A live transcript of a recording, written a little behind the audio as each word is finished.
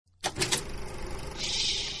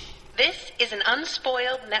is an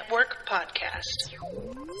Unspoiled Network podcast.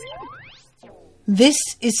 This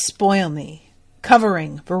is Spoil Me,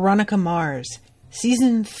 covering Veronica Mars,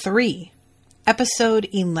 Season 3, Episode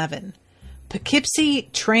 11, Poughkeesie,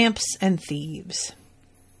 Tramps, and Thieves.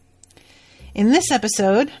 In this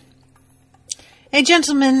episode, a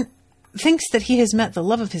gentleman thinks that he has met the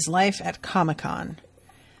love of his life at Comic-Con,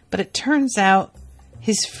 but it turns out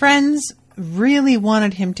his friends really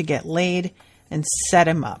wanted him to get laid and set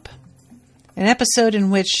him up. An episode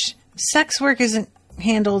in which sex work isn't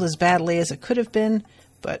handled as badly as it could have been,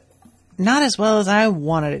 but not as well as I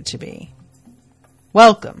wanted it to be.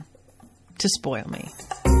 Welcome to Spoil Me.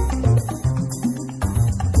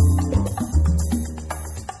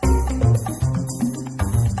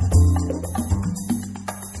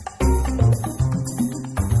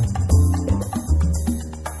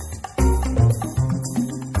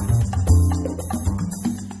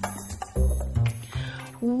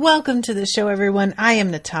 Welcome to the show, everyone. I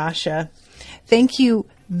am Natasha. Thank you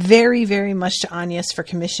very, very much to Agnes for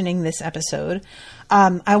commissioning this episode.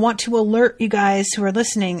 I want to alert you guys who are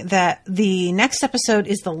listening that the next episode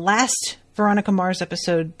is the last Veronica Mars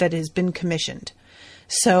episode that has been commissioned.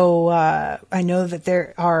 So I know that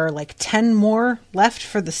there are like 10 more left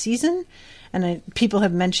for the season. And people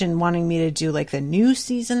have mentioned wanting me to do like the new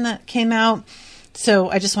season that came out. So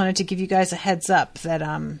I just wanted to give you guys a heads up that,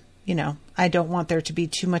 I don't want there to be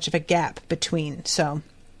too much of a gap between. So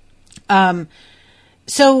this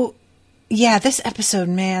episode,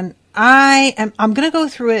 man, I'm going to go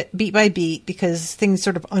through it beat by beat because things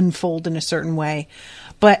sort of unfold in a certain way.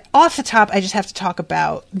 But off the top, I just have to talk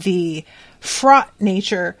about the fraught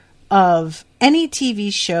nature of any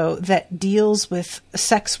TV show that deals with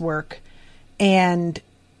sex work and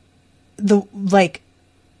the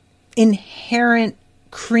inherent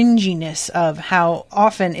cringiness of how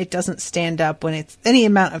often it doesn't stand up when it's any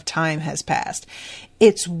amount of time has passed.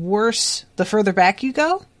 It's worse the further back you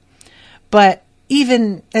go, but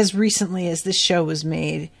even as recently as this show was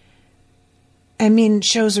made, I mean,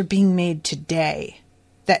 shows are being made today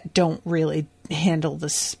that don't really handle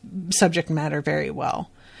this subject matter very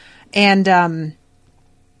well. And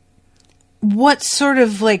what's sort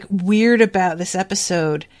of like weird about this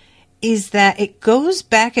episode is that it goes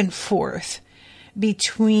back and forth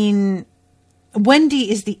between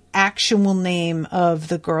Wendy is the actual name of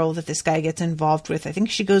the girl that this guy gets involved with. I think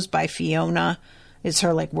she goes by Fiona. It's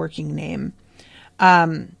her like working name.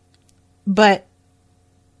 But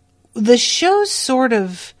the show's sort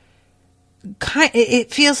of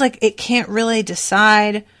it feels like it can't really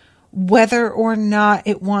decide whether or not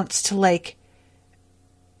it wants to like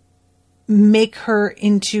make her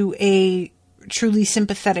into a truly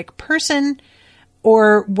sympathetic person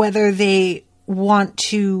or whether they want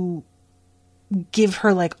to give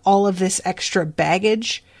her like all of this extra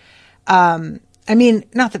baggage. I mean,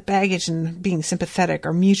 not that baggage and being sympathetic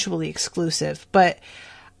are mutually exclusive, but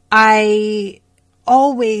I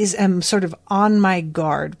always am sort of on my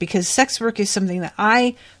guard because sex work is something that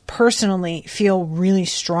I personally feel really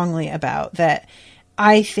strongly about, that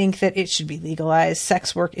I think that it should be legalized.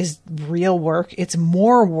 Sex work is real work. It's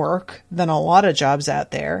more work than a lot of jobs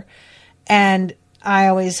out there. And I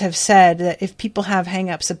always have said that if people have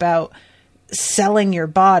hangups about selling your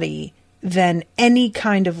body, then any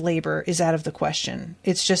kind of labor is out of the question.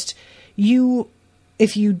 It's just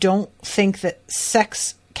if you don't think that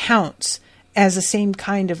sex counts as the same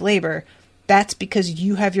kind of labor, that's because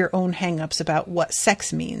you have your own hangups about what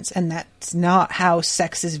sex means. And that's not how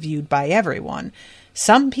sex is viewed by everyone.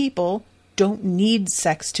 Some people don't need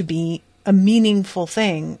sex to be a meaningful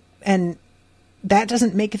thing. And that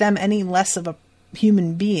doesn't make them any less of a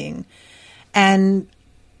human being. And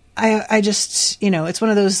I just, it's one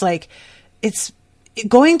of those, like, it's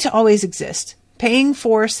going to always exist. Paying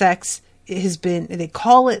for sex they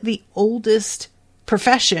call it the oldest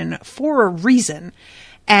profession for a reason.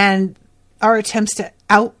 And our attempts to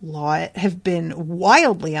outlaw it have been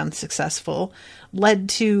wildly unsuccessful, led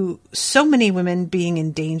to so many women being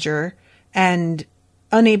in danger and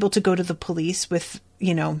unable to go to the police with,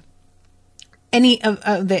 any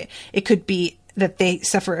of it could be that they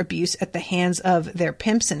suffer abuse at the hands of their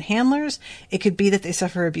pimps and handlers. It could be that they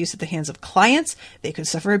suffer abuse at the hands of clients. They could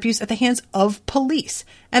suffer abuse at the hands of police.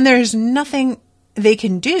 And there's nothing they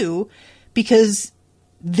can do because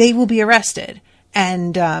they will be arrested.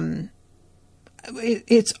 And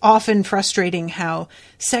it's often frustrating how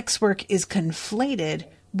sex work is conflated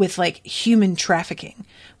with like human trafficking,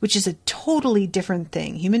 which is a totally different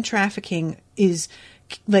thing. Human trafficking is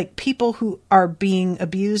like people who are being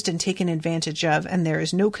abused and taken advantage of, and there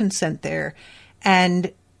is no consent there.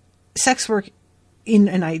 And sex work in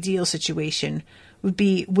an ideal situation would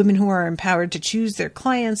be women who are empowered to choose their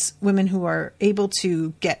clients, women who are able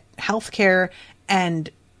to get health care and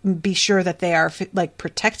be sure that they are like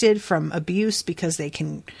protected from abuse because they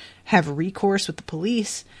can have recourse with the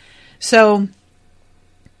police. So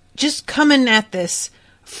just coming at this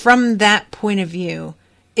from that point of view,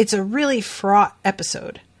 it's a really fraught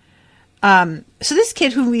episode. So this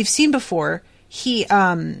kid who we've seen before, he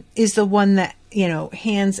is the one that, you know,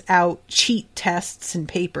 hands out cheat tests and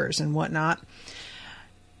papers and whatnot.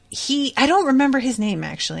 I don't remember his name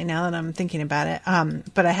actually, now that I'm thinking about it.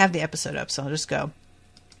 But I have the episode up, so I'll just go.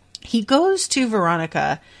 He goes to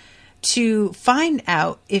Veronica to find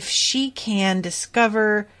out if she can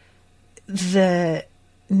discover the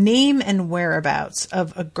name and whereabouts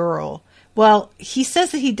of a girl. Well, he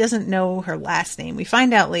says that he doesn't know her last name. We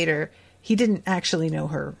find out later he didn't actually know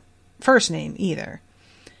her first name either.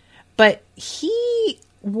 But he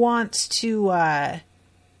wants to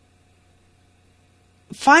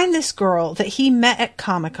find this girl that he met at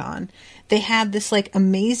Comic-Con. They had this like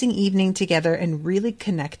amazing evening together and really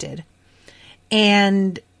connected.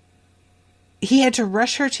 And he had to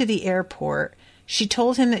rush her to the airport. She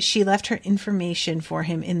told him that she left her information for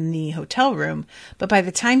him in the hotel room. But by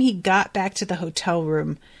the time he got back to the hotel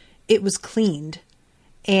room, it was cleaned.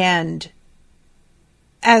 And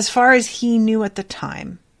as far as he knew at the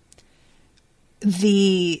time,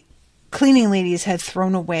 the cleaning ladies had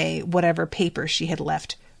thrown away whatever paper she had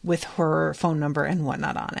left with her phone number and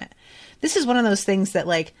whatnot on it. This is one of those things that,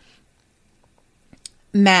 like,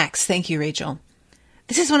 Max, thank you, Rachel.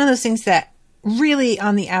 This is one of those things that really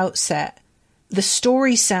on the outset, the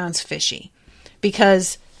story sounds fishy.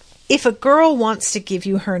 Because if a girl wants to give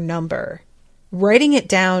you her number, writing it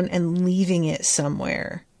down and leaving it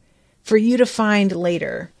somewhere for you to find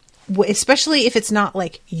later, especially if it's not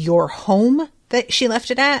like your home that she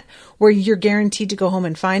left it at, where you're guaranteed to go home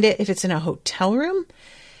and find it, if it's in a hotel room,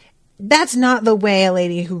 that's not the way a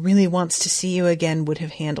lady who really wants to see you again would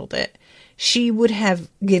have handled it. She would have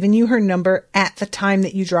given you her number at the time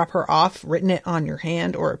that you drop her off, written it on your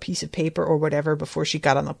hand or a piece of paper or whatever before she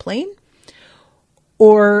got on the plane.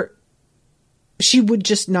 Or she would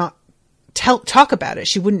just not talk about it.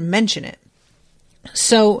 She wouldn't mention it.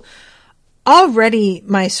 So already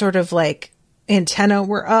my sort of like antenna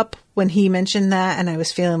were up when he mentioned that, and I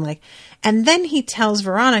was feeling like, and then he tells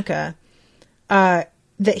Veronica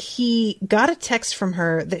that he got a text from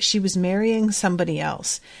her that she was marrying somebody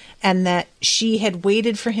else and that she had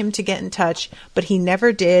waited for him to get in touch, but he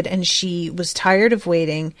never did, and she was tired of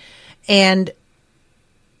waiting. And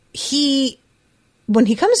when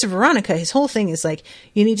he comes to Veronica, his whole thing is like,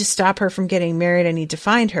 you need to stop her from getting married. I need to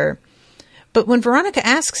find her. But when Veronica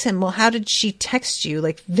asks him, well, how did she text you?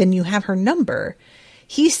 Like, then you have her number.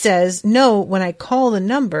 He says, no, when I call the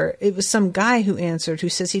number, it was some guy who answered who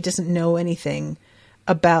says he doesn't know anything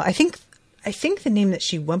about, I think the name that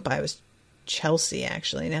she went by was Chelsea,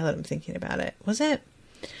 actually, now that I'm thinking about it. Was it?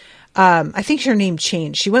 I think her name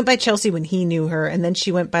changed. She went by Chelsea when he knew her, and then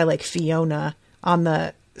she went by like Fiona on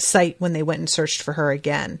the site when they went and searched for her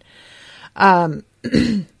again. And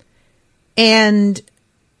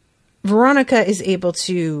Veronica is able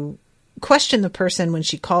to question the person when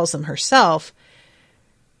she calls them herself,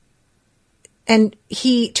 and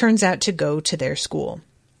he turns out to go to their school.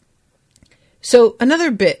 So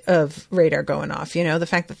another bit of radar going off, you know, the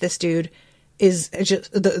fact that this dude is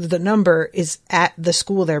just, the number is at the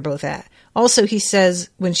school they're both at. Also, he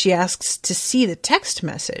says, when she asks to see the text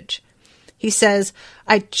message, he says,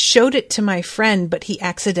 I showed it to my friend, but he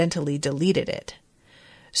accidentally deleted it.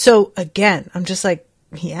 So again, I'm just like,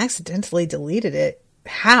 he accidentally deleted it.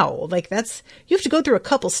 How? Like, you have to go through a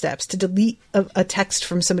couple steps to delete a text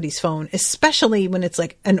from somebody's phone, especially when it's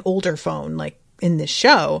like an older phone, like in this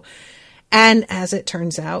show. And as it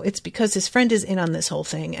turns out, it's because his friend is in on this whole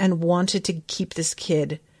thing and wanted to keep this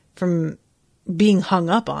kid from being hung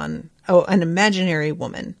up on an imaginary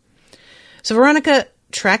woman. So Veronica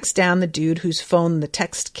tracks down the dude whose phone the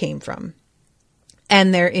text came from.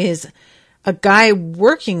 And there is a guy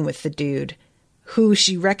working with the dude who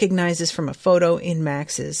she recognizes from a photo in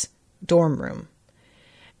Max's dorm room.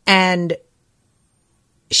 And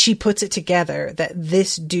she puts it together that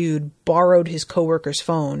this dude borrowed his coworker's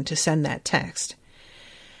phone to send that text.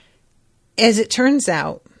 As it turns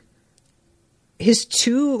out, his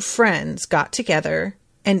two friends got together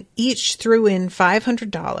and each threw in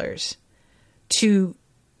 $500 to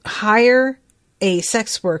hire a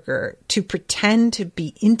sex worker to pretend to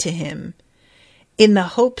be into him in the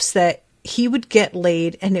hopes that he would get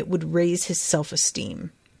laid and it would raise his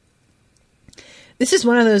self-esteem. This is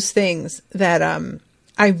one of those things that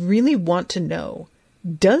I really want to know.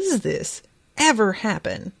 Does this ever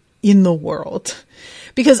happen? in the world.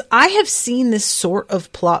 Because I have seen this sort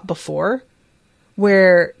of plot before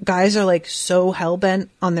where guys are like so hell-bent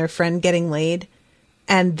on their friend getting laid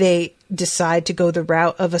and they decide to go the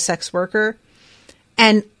route of a sex worker.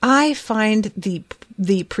 And I find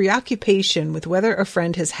the preoccupation with whether a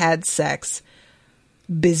friend has had sex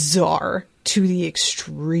bizarre to the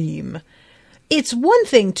extreme. It's one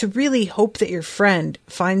thing to really hope that your friend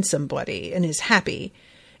finds somebody and is happy.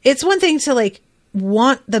 It's one thing to like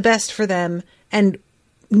want the best for them and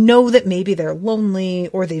know that maybe they're lonely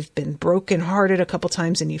or they've been brokenhearted a couple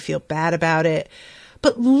times and you feel bad about it.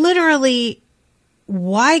 But literally,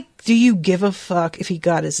 why do you give a fuck if he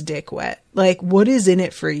got his dick wet? Like, what is in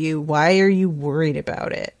it for you? Why are you worried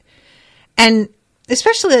about it? And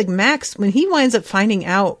especially like Max, when he winds up finding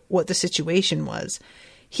out what the situation was,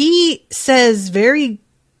 he says very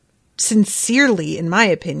sincerely, in my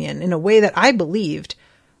opinion, in a way that I believed,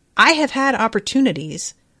 I have had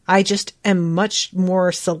opportunities. I just am much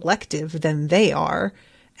more selective than they are.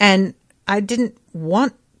 And I didn't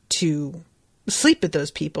want to sleep with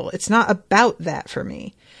those people. It's not about that for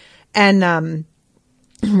me. And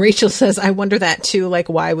Rachel says, I wonder that too. Like,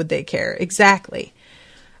 why would they care? Exactly.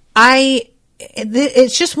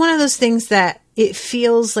 It's just one of those things that it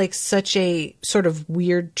feels like such a sort of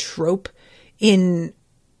weird trope in,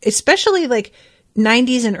 especially like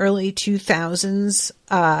 90s and early 2000s,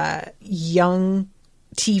 young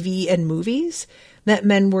TV and movies, that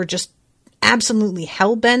men were just absolutely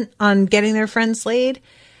hell-bent on getting their friends laid.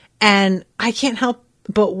 And I can't help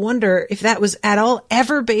but wonder if that was at all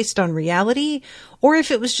ever based on reality, or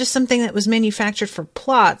if it was just something that was manufactured for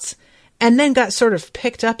plots and then got sort of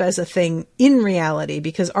picked up as a thing in reality,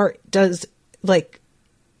 because art does, like,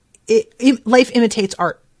 life imitates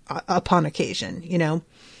art upon occasion, you know?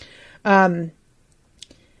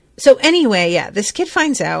 So anyway, yeah, this kid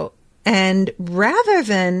finds out, and rather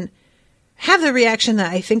than have the reaction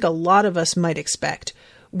that I think a lot of us might expect,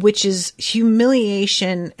 which is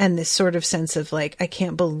humiliation and this sort of sense of like, I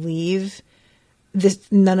can't believe this,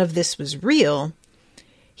 none of this was real,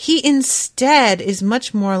 he instead is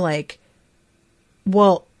much more like,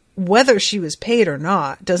 well, whether she was paid or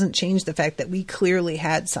not doesn't change the fact that we clearly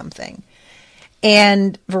had something.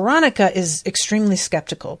 And Veronica is extremely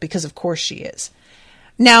skeptical, because of course she is.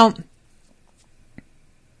 Now,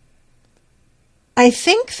 I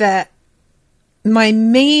think that my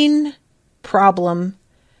main problem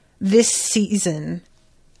this season,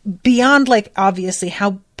 beyond like obviously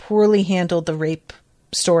how poorly handled the rape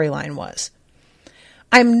storyline was,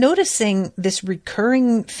 I'm noticing this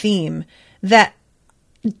recurring theme that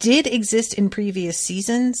did exist in previous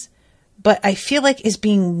seasons, but I feel like is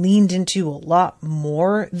being leaned into a lot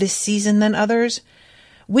more this season than others,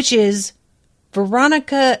 which is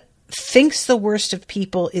Veronica thinks the worst of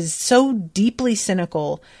people, is so deeply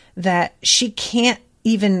cynical that she can't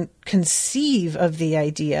even conceive of the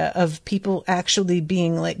idea of people actually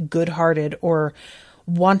being like good-hearted or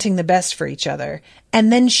wanting the best for each other.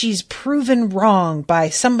 And then she's proven wrong by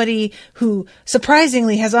somebody who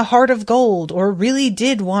surprisingly has a heart of gold or really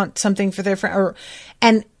did want something for their friend.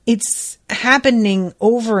 And it's happening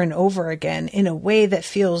over and over again in a way that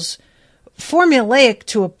feels formulaic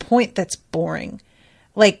to a point that's boring.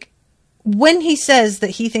 Like when he says that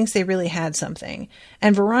he thinks they really had something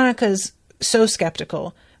and Veronica's so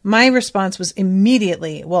skeptical, my response was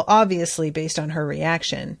immediately, well, obviously based on her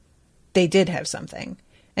reaction, they did have something.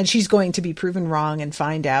 And she's going to be proven wrong and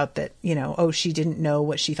find out that, you know, oh, she didn't know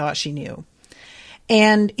what she thought she knew.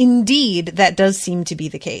 And indeed, that does seem to be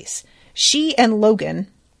the case. She and Logan,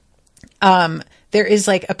 there is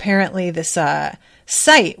like apparently this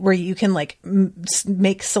site where you can like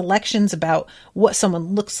make selections about what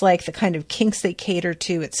someone looks like, the kind of kinks they cater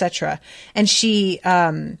to, etc. And she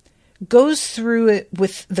goes through it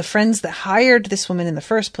with the friends that hired this woman in the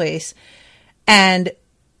first place, and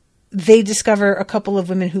they discover a couple of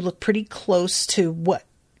women who look pretty close to what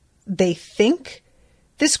they think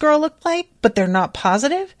this girl looked like, but they're not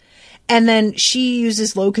positive. And then she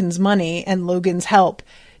uses Logan's money and Logan's help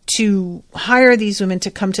to hire these women to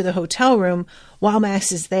come to the hotel room while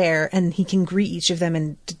Max is there, and he can greet each of them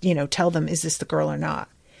and, you know, tell them, is this the girl or not?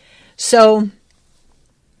 So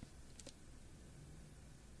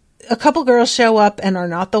a couple girls show up and are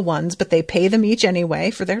not the ones, but they pay them each anyway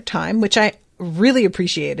for their time, which I really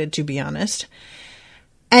appreciated, to be honest.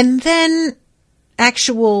 And then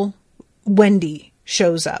actual Wendy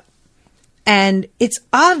shows up. And it's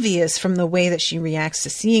obvious from the way that she reacts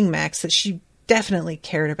to seeing Max that she definitely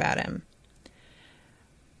cared about him.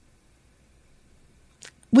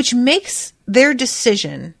 Which makes their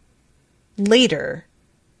decision later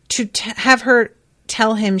to have her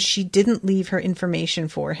tell him she didn't leave her information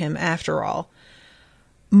for him after all.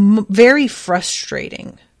 Very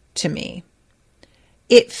frustrating to me.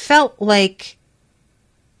 It felt like,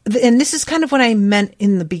 and this is kind of what I meant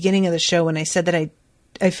in the beginning of the show when I said that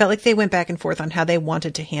I felt like they went back and forth on how they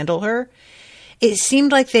wanted to handle her. It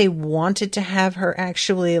seemed like they wanted to have her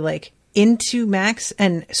actually like into Max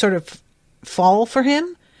and sort of fall for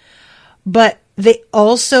him, but they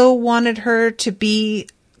also wanted her to be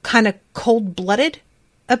kind of cold-blooded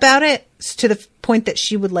about it to the point that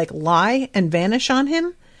she would like lie and vanish on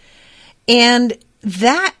him. And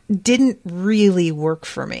that didn't really work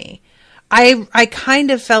for me. I kind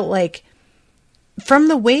of felt like from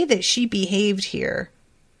the way that she behaved here,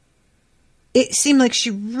 it seemed like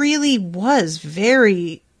she really was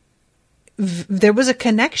there was a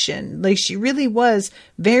connection. Like she really was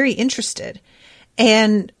very interested.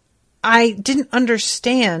 And I didn't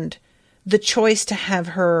understand the choice to have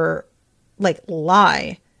her like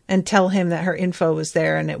lie and tell him that her info was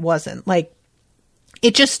there and it wasn't. Like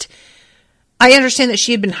it just, I understand that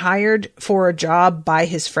she had been hired for a job by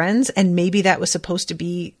his friends and maybe that was supposed to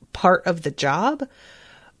be part of the job,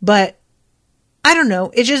 but I don't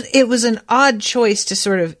know. It was an odd choice to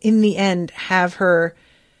sort of in the end have her,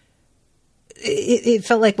 it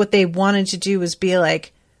felt like what they wanted to do was be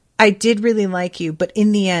like, I did really like you, but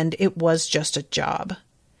in the end it was just a job.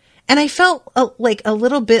 And I felt like a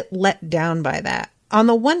little bit let down by that. On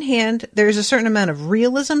the one hand, there's a certain amount of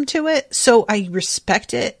realism to it, so I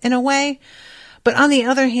respect it in a way. But on the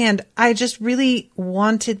other hand, I just really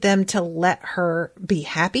wanted them to let her be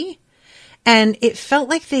happy. And it felt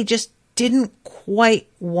like they just didn't quite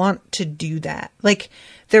want to do that. Like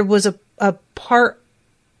there was a part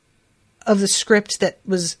of the script that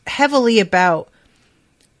was heavily about,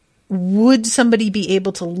 would somebody be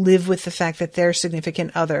able to live with the fact that their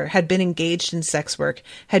significant other had been engaged in sex work,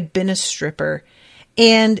 had been a stripper,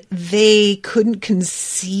 and they couldn't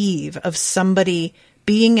conceive of somebody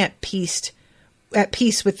being at peace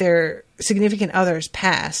with their significant other's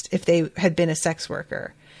past if they had been a sex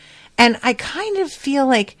worker. And I kind of feel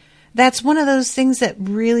like that's one of those things that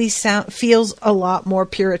really feels a lot more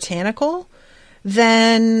puritanical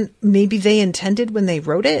than maybe they intended when they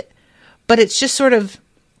wrote it. But it's just sort of,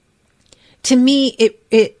 to me,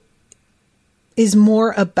 it is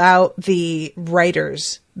more about the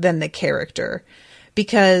writers than the character,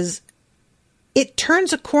 because it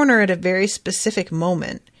turns a corner at a very specific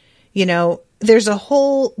moment. You know, there's a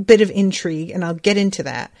whole bit of intrigue, and I'll get into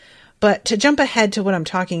that. But to jump ahead to what I'm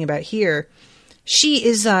talking about here, she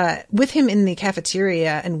is with him in the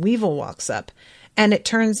cafeteria, and Weevil walks up, and it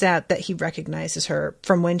turns out that he recognizes her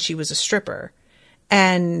from when she was a stripper.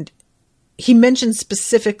 And he mentions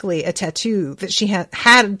specifically a tattoo that she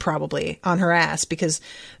had probably on her ass, because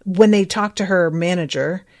when they talked to her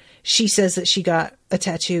manager, she says that she got a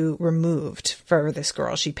tattoo removed for this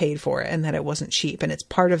girl. She paid for it and that it wasn't cheap. And it's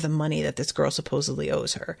part of the money that this girl supposedly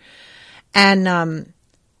owes her. And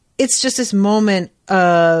it's just this moment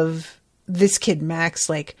of this kid, Max,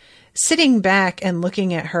 like sitting back and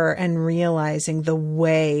looking at her and realizing the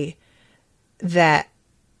way that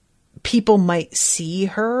people might see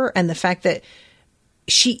her and the fact that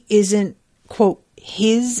she isn't, quote,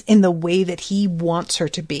 his in the way that he wants her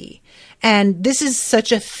to be. And this is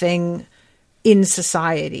such a thing in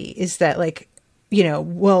society, is that like, you know,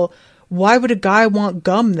 well, why would a guy want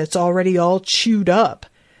gum that's already all chewed up?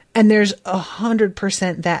 And there's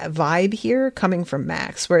 100% that vibe here coming from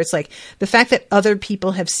Max, where it's like the fact that other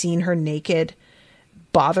people have seen her naked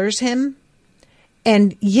bothers him.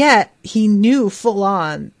 And yet he knew full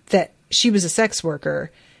on that she was a sex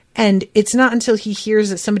worker. And it's not until he hears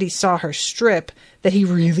that somebody saw her strip that he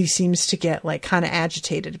really seems to get like kind of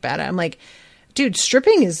agitated about it. I'm like, dude,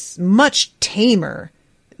 stripping is much tamer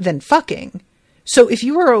than fucking. So if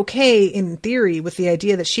you were okay in theory with the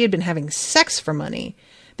idea that she had been having sex for money,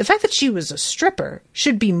 the fact that she was a stripper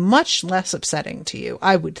should be much less upsetting to you,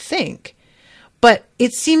 I would think. But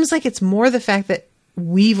it seems like it's more the fact that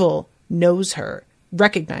Weevil knows her,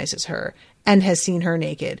 recognizes her, and has seen her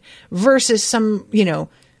naked, versus some, you know,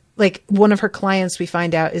 like one of her clients we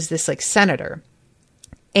find out is this like senator.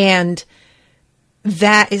 And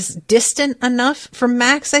that is distant enough from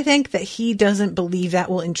Max, I think, that he doesn't believe that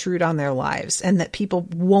will intrude on their lives and that people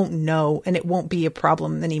won't know and it won't be a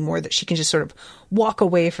problem anymore, that she can just sort of walk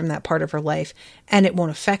away from that part of her life and it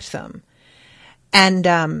won't affect them.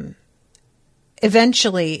 And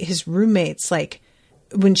eventually his roommates, like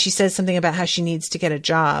when she says something about how she needs to get a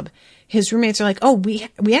job, his roommates are like, oh, we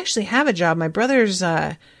actually have a job. My brother's,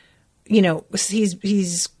 you know,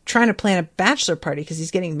 he's trying to plan a bachelor party because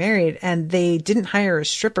he's getting married and they didn't hire a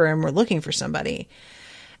stripper and we're looking for somebody.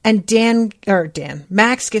 And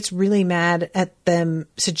Max gets really mad at them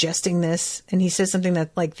suggesting this. And he says something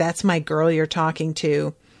that like, that's my girl you're talking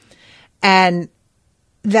to. And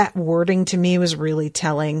that wording to me was really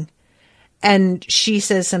telling. And she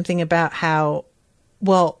says something about how,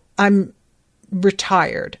 well, I'm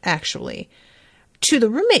retired, actually. To the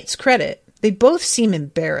roommate's credit, they both seem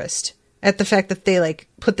embarrassed at the fact that they like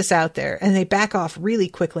put this out there, and they back off really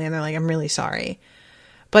quickly and they're like, I'm really sorry.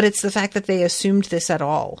 But it's the fact that they assumed this at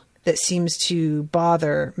all that seems to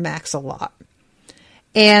bother Max a lot.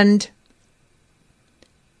 And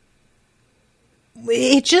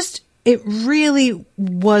it really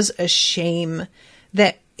was a shame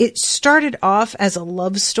that it started off as a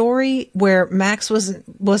love story where Max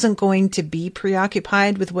wasn't going to be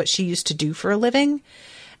preoccupied with what she used to do for a living,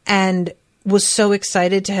 and was so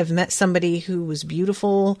excited to have met somebody who was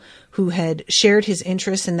beautiful, who had shared his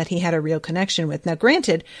interests and that he had a real connection with. Now,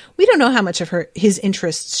 granted, we don't know how much of his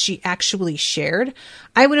interests she actually shared.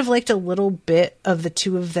 I would have liked a little bit of the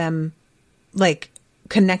two of them, like,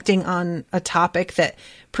 connecting on a topic that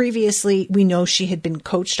previously we know she had been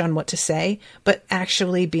coached on what to say, but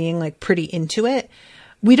actually being like pretty into it.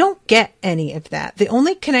 We don't get any of that. The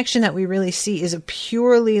only connection that we really see is a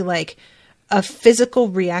purely like a physical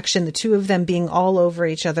reaction, the two of them being all over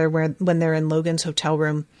each other when they're in Logan's hotel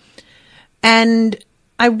room. And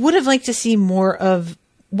I would have liked to see more of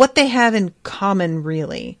what they have in common,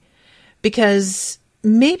 really, because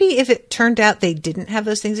maybe if it turned out they didn't have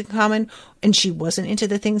those things in common and she wasn't into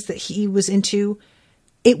the things that he was into,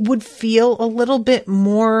 it would feel a little bit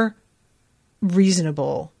more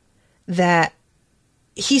reasonable that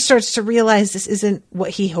he starts to realize this isn't what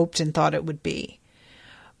he hoped and thought it would be.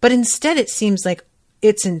 But instead, it seems like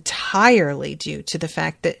it's entirely due to the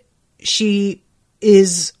fact that she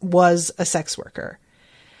was a sex worker.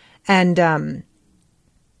 And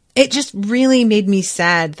it just really made me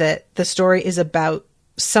sad that the story is about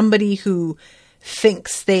somebody who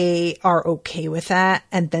thinks they are okay with that,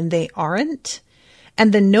 and then they aren't.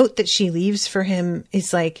 And the note that she leaves for him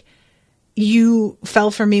is like, you fell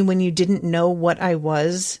for me when you didn't know what I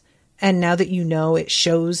was. And now that you know, it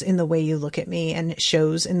shows in the way you look at me, and it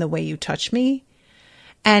shows in the way you touch me.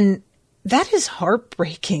 And that is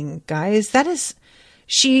heartbreaking, guys.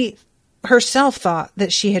 She herself thought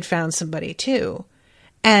that she had found somebody too,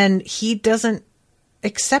 and he doesn't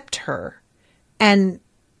accept her. And,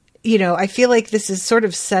 you know, I feel like this is sort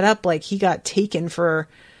of set up like he got taken for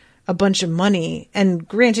a bunch of money. And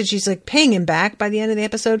granted, she's like paying him back by the end of the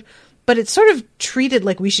episode, but it's sort of treated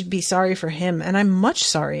like we should be sorry for him. And I'm much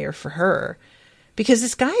sorrier for her, because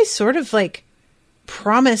this guy sort of like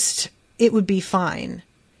promised it would be fine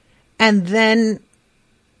and then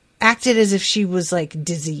acted as if she was like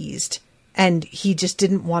diseased and he just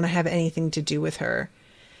didn't want to have anything to do with her.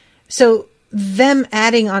 So them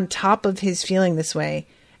adding on top of his feeling this way,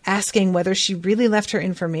 asking whether she really left her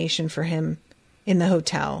information for him in the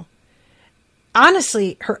hotel.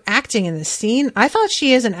 Honestly, her acting in this scene, I thought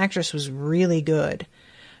she as an actress was really good.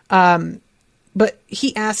 But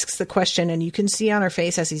he asks the question, and you can see on her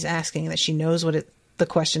face as he's asking that she knows what the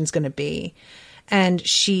question's going to be. And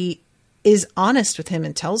she is honest with him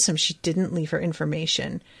and tells him she didn't leave her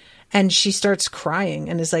information. And she starts crying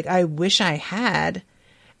and is like, I wish I had.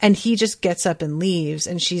 And he just gets up and leaves,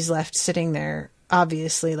 and she's left sitting there,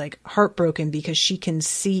 obviously like heartbroken, because she can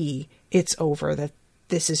see it's over, that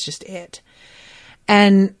this is just it.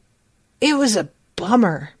 And it was a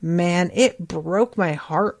bummer, man. It broke my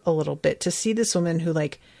heart a little bit to see this woman who,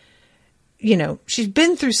 like, you know, she's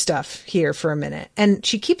been through stuff here for a minute, and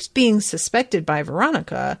she keeps being suspected by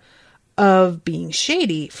Veronica of being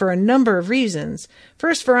shady for a number of reasons.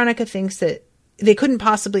 First, Veronica thinks that they couldn't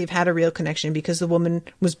possibly have had a real connection because the woman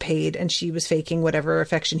was paid and she was faking whatever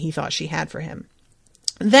affection he thought she had for him.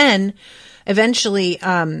 Then, eventually,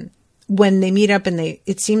 when they meet up and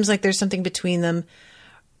it seems like there's something between them,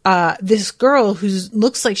 this girl who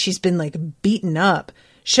looks like she's been like beaten up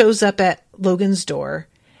shows up at Logan's door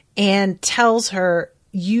and tells her,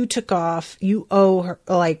 you took off, you owe her,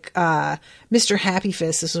 like, Mr. Happy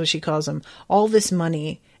Fist, this is what she calls him, all this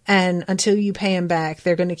money. And until you pay him back,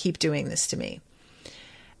 they're going to keep doing this to me.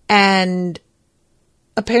 And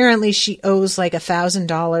apparently she owes like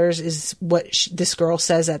 $1,000 is what this girl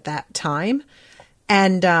says at that time.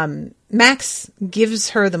 And Max gives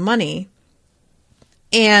her the money,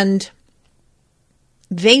 and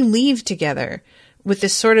they leave together with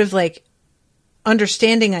this sort of like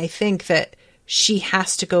understanding, I think, that she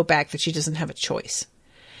has to go back, that she doesn't have a choice.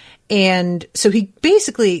 And so he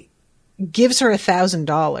basically gives her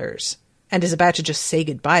 $1,000 and is about to just say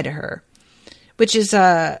goodbye to her, which is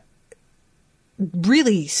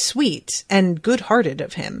really sweet and good-hearted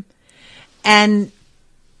of him. And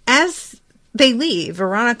as they leave,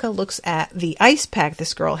 Veronica looks at the ice pack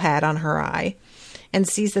this girl had on her eye and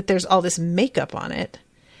sees that there's all this makeup on it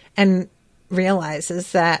and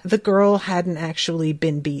realizes that the girl hadn't actually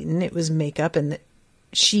been beaten. It was makeup and that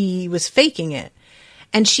she was faking it.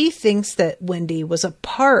 And she thinks that Wendy was a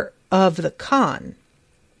part of the con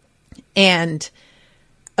and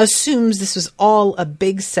assumes this was all a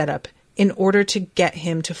big setup in order to get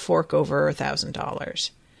him to fork over $1,000.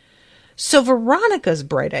 So Veronica's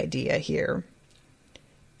bright idea here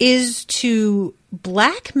is to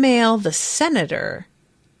blackmail the senator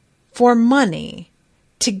for money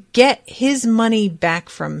to get his money back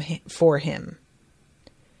for him.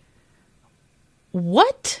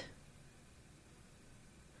 What?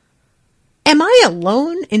 Am I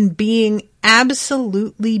alone in being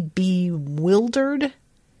absolutely bewildered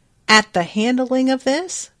at the handling of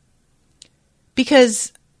this?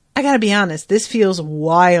 Because I gotta be honest, this feels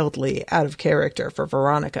wildly out of character for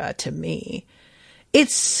Veronica to me.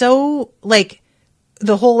 It's so like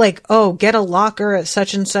the whole like, oh, get a locker at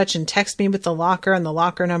such and such and text me with the locker and the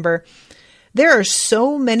locker number. There are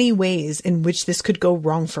so many ways in which this could go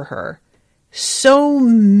wrong for her. So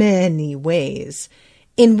many ways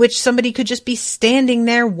in which somebody could just be standing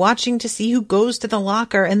there watching to see who goes to the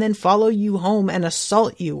locker and then follow you home and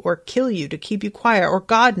assault you or kill you to keep you quiet or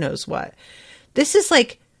God knows what. This is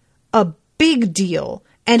like a big deal,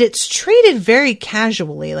 and it's treated very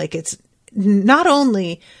casually. Like it's not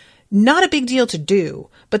only not a big deal to do,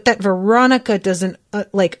 but that Veronica doesn't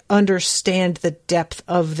understand the depth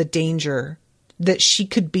of the danger that she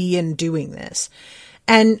could be in doing this.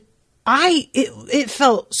 And it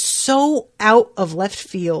felt so out of left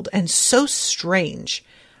field and so strange.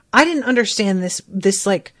 I didn't understand this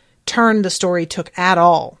like turn the story took at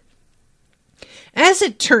all. As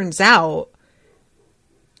it turns out,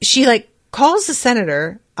 she like calls the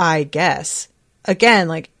senator, I guess. Again,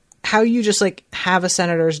 like how you just like have a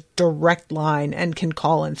senator's direct line and can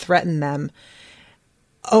call and threaten them.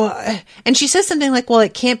 Oh, and she says something like, well,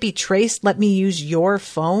 it can't be traced. Let me use your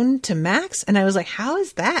phone to Max. And I was like, how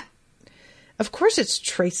is that? Of course it's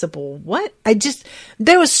traceable. What?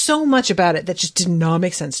 There was so much about it that just did not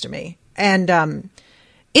make sense to me. And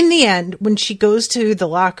in the end, when she goes to the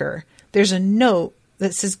locker, there's a note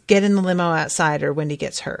that says, get in the limo outside or Wendy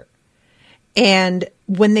gets hurt. And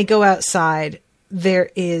when they go outside, there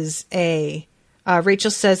is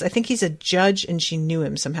Rachel says, I think he's a judge and she knew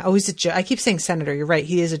him somehow. Oh, he's a judge. I keep saying senator. You're right.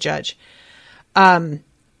 He is a judge. I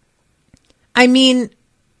mean,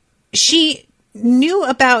 she knew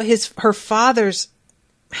about her father's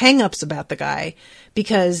hangups about the guy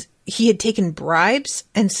because he had taken bribes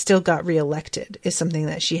and still got reelected is something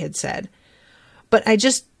that she had said. But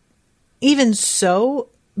even so,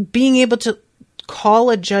 being able to call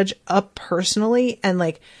a judge up personally and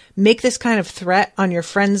like make this kind of threat on your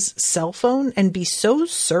friend's cell phone and be so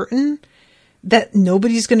certain that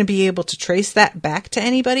nobody's going to be able to trace that back to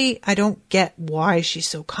anybody. I don't get why she's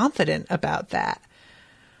so confident about that.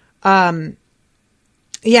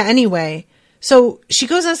 Yeah, anyway, so she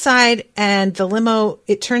goes outside and the limo,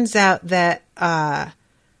 it turns out that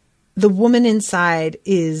the woman inside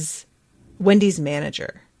is Wendy's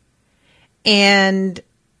manager. And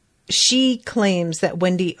she claims that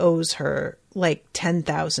Wendy owes her like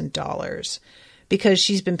 $10,000 because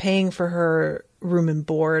she's been paying for her room and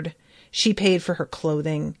board. She paid for her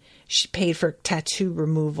clothing. She paid for tattoo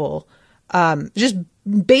removal. Just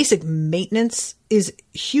basic maintenance is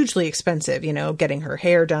hugely expensive. You know, getting her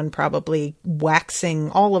hair done, probably waxing,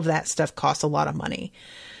 all of that stuff costs a lot of money.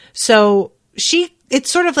 So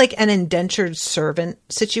it's sort of like an indentured servant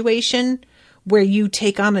situation where you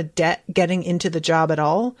take on a debt getting into the job at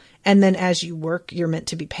all. And then as you work, you're meant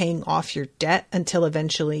to be paying off your debt until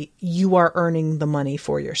eventually you are earning the money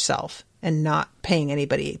for yourself and not paying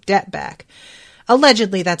anybody debt back.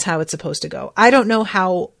 Allegedly, that's how it's supposed to go. I don't know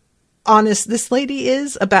how honest this lady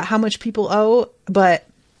is about how much people owe, but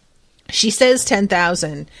she says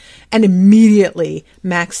 $10,000 and immediately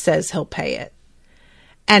Max says he'll pay it.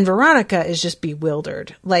 And Veronica is just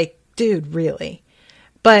bewildered. Like, dude, really?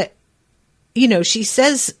 But you know, she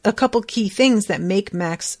says a couple key things that make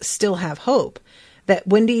Max still have hope. That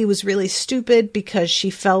Wendy was really stupid because she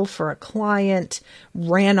fell for a client,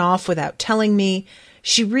 ran off without telling me.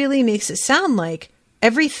 She really makes it sound like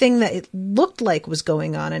everything that it looked like was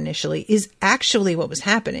going on initially is actually what was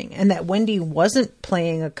happening. And that Wendy wasn't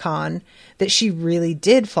playing a con, that she really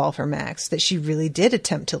did fall for Max, that she really did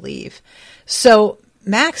attempt to leave. So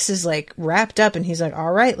Max is like wrapped up and he's like,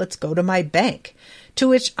 all right, let's go to my bank. To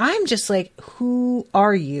which I'm just like, who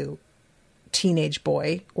are you teenage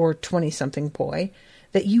boy or 20-something boy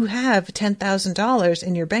that you have $10,000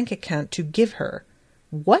 in your bank account to give her.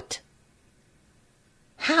 What?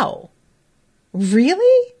 How?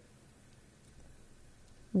 Really?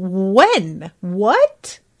 When?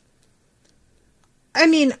 What? I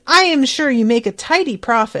mean, I am sure you make a tidy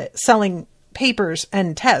profit selling papers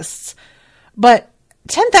and tests, but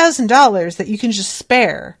 $10,000 that you can just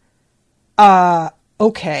spare,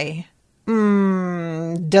 okay.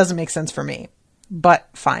 Doesn't make sense for me, but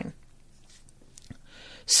fine.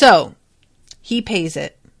 So he pays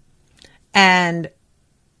it, and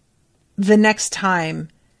the next time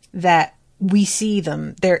that we see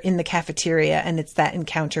them, they're in the cafeteria, and it's that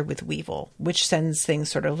encounter with Weevil, which sends things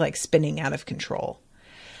sort of like spinning out of control.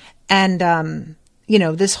 And,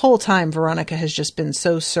 this whole time, Veronica has just been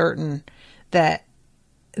so certain that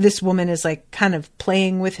this woman is like kind of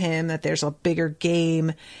playing with him, that there's a bigger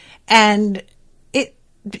game. And it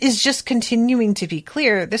is just continuing to be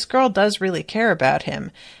clear. This girl does really care about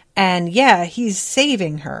him. And yeah, he's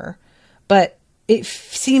saving her, but it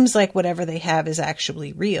seems like whatever they have is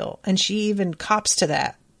actually real. And she even cops to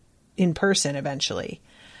that in person eventually.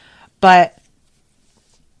 But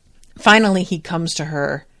finally he comes to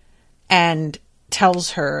her and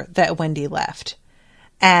tells her that Wendy left.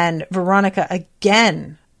 And Veronica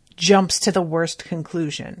again jumps to the worst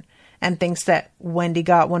conclusion and thinks that Wendy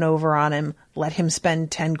got one over on him, let him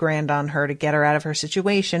spend 10 grand on her to get her out of her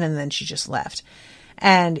situation, and then she just left.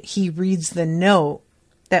 And he reads the note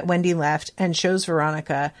that Wendy left and shows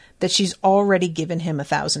Veronica that she's already given him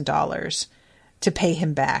 $1,000 to pay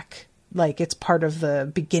him back. Like, it's part of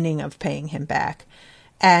the beginning of paying him back.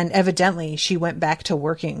 And evidently she went back to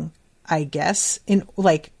working, I guess,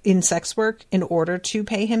 in sex work in order to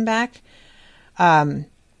pay him back.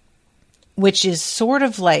 Which is sort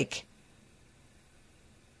of like,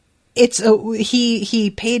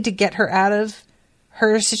 he paid to get her out of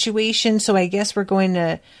her situation. So I guess we're going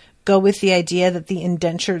to go with the idea that the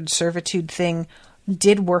indentured servitude thing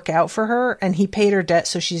did work out for her, and he paid her debt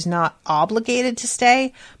so she's not obligated to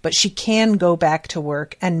stay, but she can go back to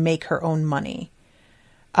work and make her own money.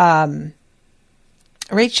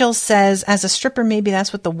 Rachel says, as a stripper, maybe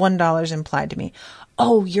that's what the $1 implied to me.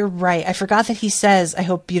 Oh, you're right. I forgot that he says, I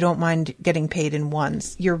hope you don't mind getting paid in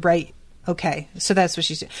ones. You're right. Okay. So that's what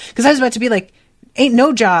she's doing. Because I was about to be like, ain't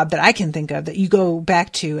no job that I can think of that you go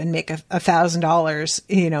back to and make $1,000,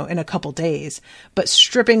 in a couple days. But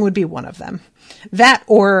stripping would be one of them. That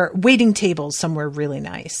or waiting tables somewhere really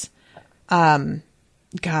nice.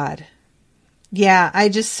 God. Yeah,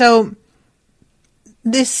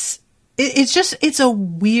 it's a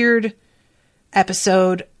weird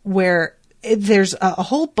episode where there's a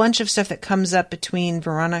whole bunch of stuff that comes up between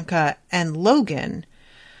Veronica and Logan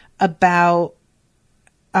about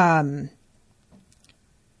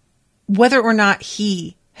whether or not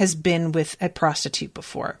he has been with a prostitute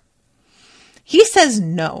before. He says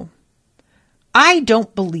no. I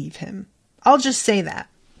don't believe him. I'll just say that.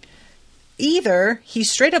 Either he's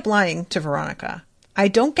straight up lying to Veronica. I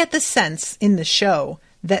don't get the sense in the show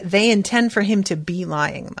that they intend for him to be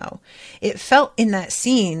lying, though. It felt in that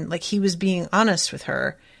scene like he was being honest with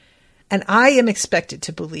her. And I am expected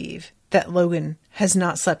to believe that Logan has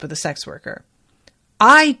not slept with a sex worker.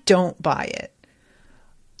 I don't buy it.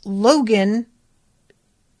 Logan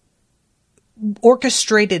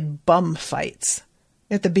orchestrated bum fights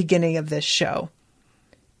at the beginning of this show.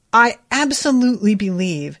 I absolutely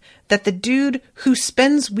believe that the dude who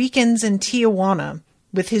spends weekends in Tijuana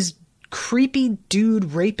with his creepy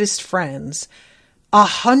dude rapist friends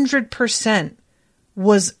 100%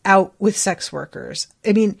 was out with sex workers.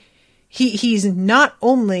 I mean, he's not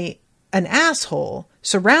only an asshole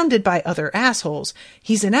surrounded by other assholes,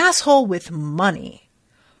 he's an asshole with money.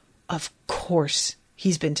 Of course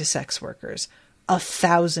he's been to sex workers.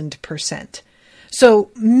 1,000%.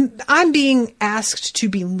 So I'm being asked to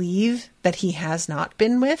believe that he has not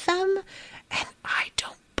been with them, and I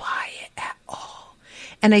don't buy it at all.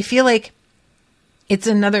 And I feel like it's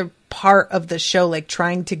another part of the show, like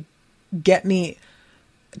trying to get me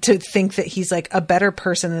to think that he's like a better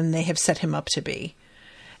person than they have set him up to be.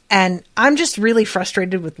 And I'm just really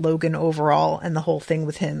frustrated with Logan overall and the whole thing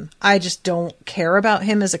with him. I just don't care about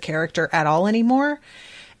him as a character at all anymore.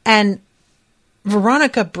 And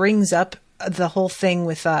Veronica brings up the whole thing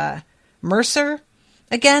with Mercer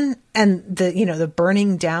again, and the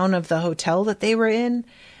burning down of the hotel that they were in,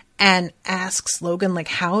 and asks Logan, like,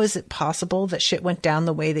 how is it possible that shit went down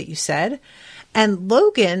the way that you said? And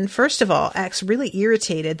Logan, first of all, acts really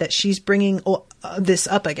irritated that she's bringing this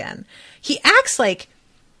up again. He acts like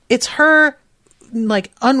it's her,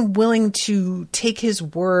 like, unwilling to take his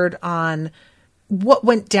word on what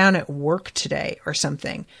went down at work today or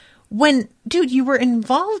something. When, dude, you were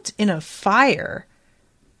involved in a fire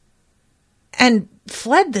and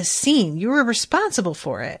fled the scene. You were responsible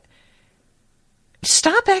for it.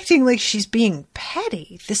 Stop acting like she's being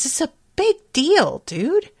petty. This is a big deal,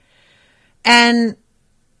 dude. And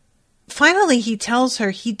finally, he tells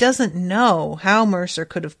her he doesn't know how Mercer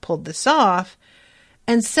could have pulled this off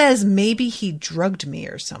and says maybe he drugged me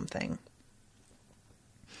or something.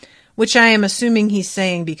 Which I am assuming he's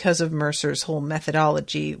saying because of Mercer's whole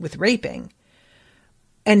methodology with raping.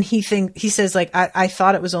 And he says, like, I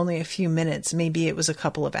thought it was only a few minutes. Maybe it was a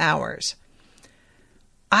couple of hours.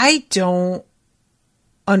 I don't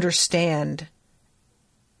understand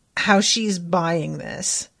how she's buying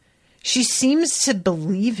this. She seems to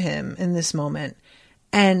believe him in this moment.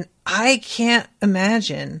 And I can't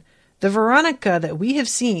imagine the Veronica that we have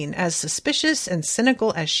seen, as suspicious and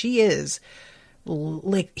cynical as she is,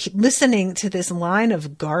 like listening to this line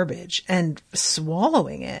of garbage and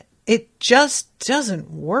swallowing it. It just doesn't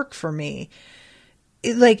work for me.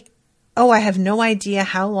 I have no idea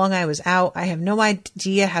how long I was out. I have no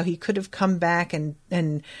idea how he could have come back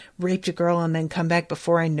and raped a girl and then come back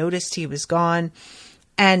before I noticed he was gone.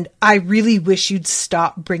 And I really wish you'd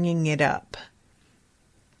stop bringing it up.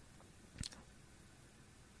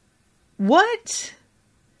 What?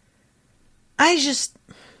 I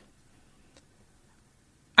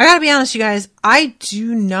gotta be honest, you guys. I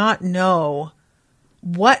do not know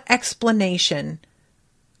what explanation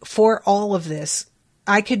for all of this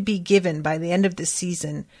I could be given by the end of this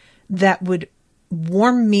season that would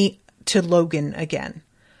warm me to Logan again.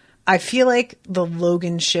 I feel like the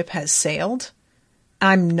Logan ship has sailed.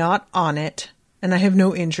 I'm not on it, and I have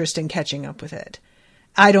no interest in catching up with it.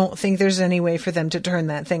 I don't think there's any way for them to turn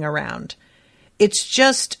that thing around. It's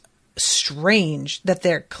just strange that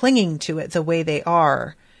they're clinging to it the way they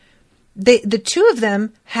are. The two of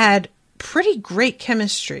them had pretty great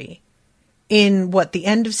chemistry in the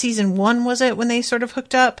end of season 1, was it, when they sort of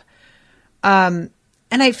hooked up? And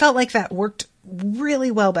I felt like that worked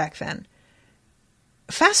really well back then.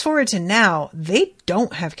 Fast forward to now, they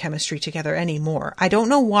don't have chemistry together anymore. I don't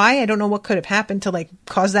know why. I don't know what could have happened to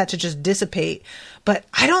cause that to just dissipate, but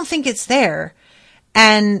I don't think it's there.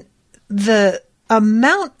 And the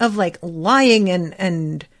amount of lying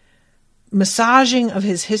and massaging of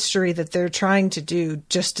his history that they're trying to do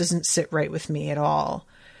just doesn't sit right with me at all.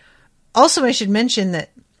 Also, I should mention that,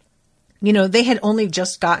 they had only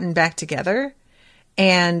just gotten back together,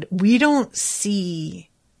 and we don't see,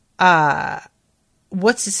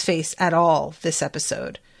 what's his face at all this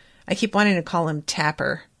episode. I keep wanting to call him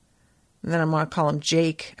Tapper, and then I want to call him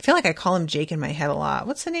Jake. I feel like I call him Jake in my head a lot.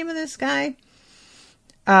 What's the name of this guy?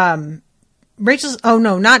 Rachel's, oh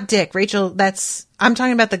no, not Dick. Rachel, I'm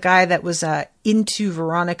talking about the guy that was into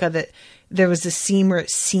Veronica, that there was a scene where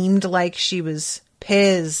it seemed like she was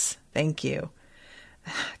Piz. Thank you.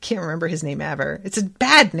 I can't remember his name ever. It's a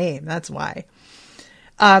bad name, that's why.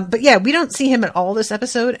 But yeah, we don't see him at all this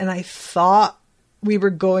episode, and I thought we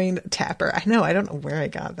were going Tapper. I know, I don't know where I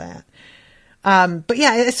got that. But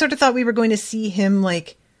yeah, I sort of thought we were going to see him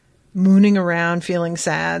mooning around, feeling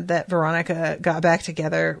sad that Veronica got back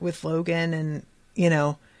together with Logan, and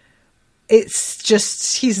it's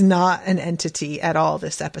just, he's not an entity at all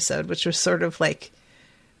this episode, which was sort of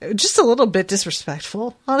just a little bit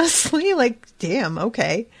disrespectful, honestly. Damn,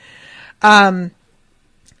 okay.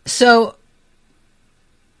 So,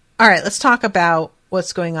 all right, let's talk about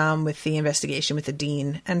what's going on with the investigation with the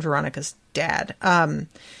dean and Veronica's dad.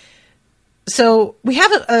 So we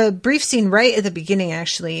have a brief scene right at the beginning,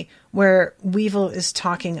 actually, where Weevil is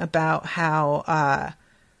talking about how,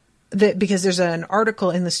 because there's an article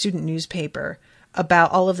in the student newspaper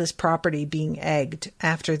about all of this property being egged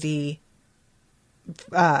after the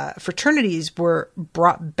fraternities were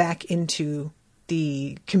brought back into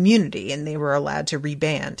the community and they were allowed to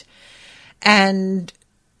reband. And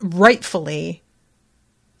rightfully,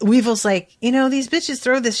 Weevil's like, these bitches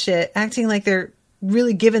throw this shit acting like they're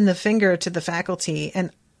really giving the finger to the faculty,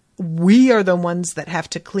 and we are the ones that have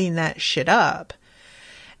to clean that shit up.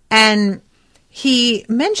 And he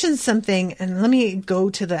mentions something, and let me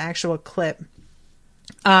go to the actual clip.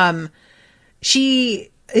 She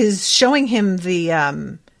is showing him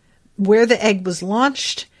the where the egg was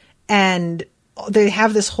launched, and they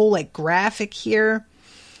have this whole graphic here,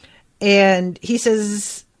 and he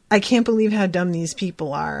says, I can't believe how dumb these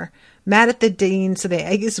people are. Mad at the dean, so they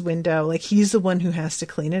egg his window, he's the one who has to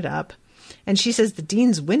clean it up. And she says, the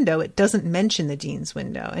dean's window, it doesn't mention the dean's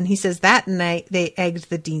window. And he says, that night they egged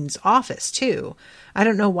the dean's office too. I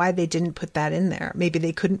don't know why they didn't put that in there. Maybe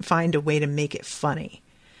they couldn't find a way to make it funny.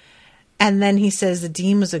 And then he says the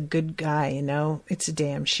dean was a good guy, you know, it's a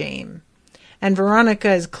damn shame. And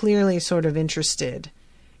Veronica is clearly sort of interested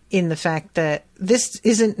in the fact that this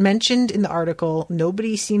isn't mentioned in the article.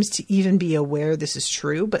 Nobody seems to even be aware this is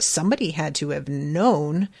true, but somebody had to have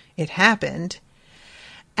known it happened.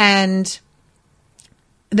 And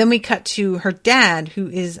then we cut to her dad, who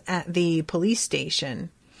is at the police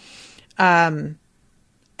station. And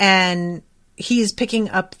he is picking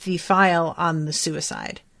up the file on the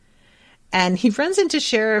suicide. And he runs into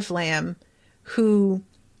Sheriff Lamb, who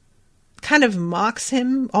kind of mocks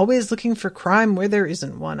him, always looking for crime where there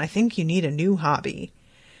isn't one. I think you need a new hobby.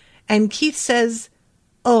 And Keith says,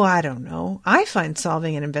 oh, I don't know. I find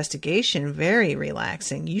solving an investigation very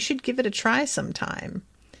relaxing. You should give it a try sometime.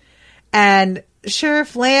 And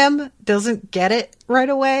Sheriff Lamb doesn't get it right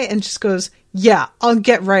away and just goes, yeah, I'll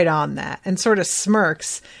get right on that, and sort of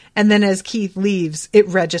smirks. And then as Keith leaves, it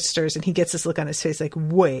registers and he gets this look on his face like,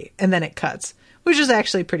 wait, and then it cuts, which is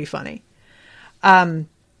actually pretty funny.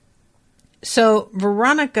 So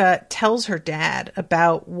Veronica tells her dad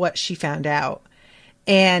about what she found out,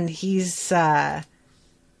 and he's,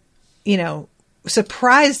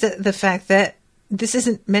 surprised at the fact that this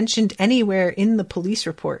isn't mentioned anywhere in the police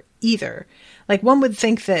report either. Like, one would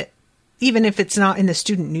think that even if it's not in the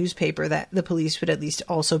student newspaper, that the police would at least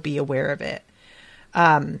also be aware of it.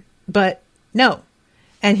 But no.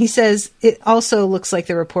 And he says it also looks like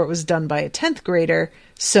the report was done by a 10th grader.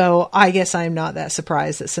 So I guess I'm not that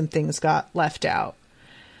surprised that some things got left out.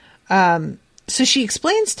 So she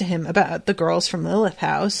explains to him about the girls from Lilith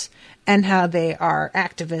House and how they are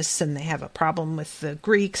activists and they have a problem with the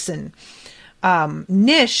Greeks. And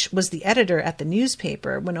Nish was the editor at the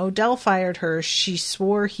newspaper. When Odell fired her, she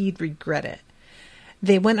swore he'd regret it.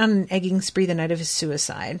 They went on an egging spree the night of his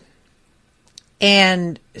suicide.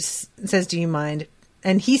 And says, do you mind?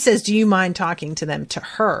 And he says, do you mind talking to them, to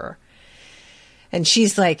her? And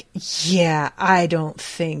she's like, yeah, I don't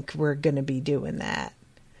think we're going to be doing that.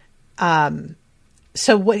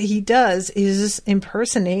 So what he does is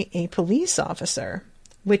impersonate a police officer,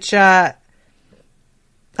 which I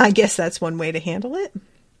guess that's one way to handle it.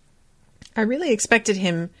 I really expected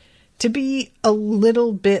him to be a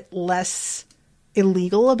little bit less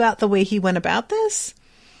illegal about the way he went about this.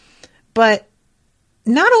 But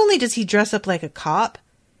not only does he dress up like a cop,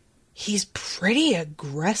 he's pretty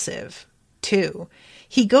aggressive too.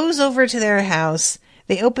 He goes over to their house,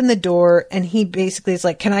 they open the door, and he basically is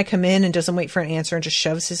like, can I come in? And doesn't wait for an answer and just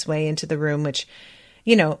shoves his way into the room, which,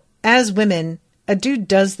 you know, as women, a dude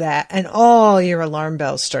does that and all your alarm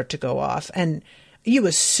bells start to go off. And you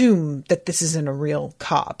assume that this isn't a real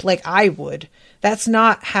cop. Like I would. That's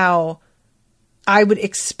not how I would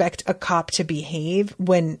expect a cop to behave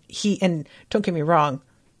when and don't get me wrong,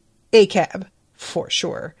 a cab for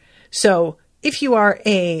sure. So if you are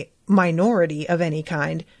a minority of any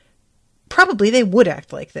kind, probably they would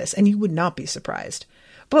act like this and you would not be surprised.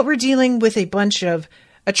 But we're dealing with a bunch of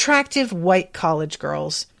attractive white college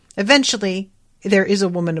girls. Eventually there is a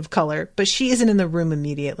woman of color, but she isn't in the room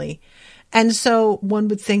immediately. And so one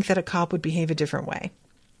would think that a cop would behave a different way.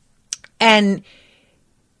 And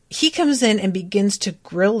he comes in and begins to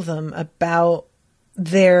grill them about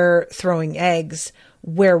their throwing eggs.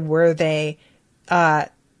 Where were they?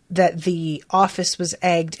 That the office was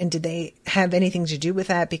egged, and did they have anything to do with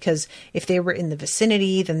that? Because if they were in the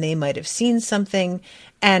vicinity, then they might have seen something.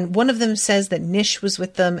 And one of them says that Nish was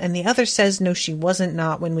with them, and the other says, no, she wasn't,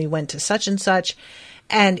 not when we went to such and such.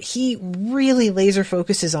 And he really laser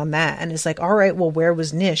focuses on that and is like, all right, well, where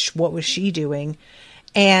was Nish? What was she doing?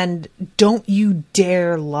 And don't you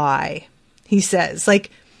dare lie, he says.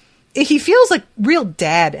 Like, he feels like real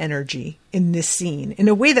dad energy in this scene in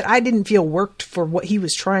a way that I didn't feel worked for what he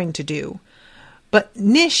was trying to do. But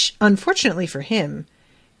Nish, unfortunately for him,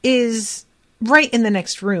 is right in the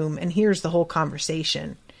next room and hears the whole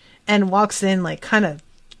conversation and walks in like kind of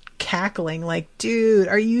cackling like, dude,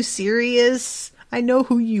 are you serious? I know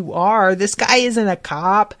who you are. This guy isn't a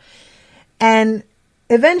cop. And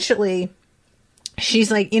eventually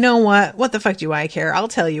she's like, you know what? What the fuck do I care? I'll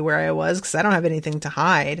tell you where I was because I don't have anything to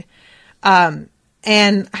hide.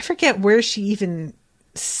 And I forget where she even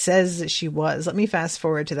says that she was. Let me fast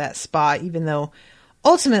forward to that spot, even though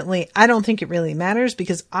ultimately I don't think it really matters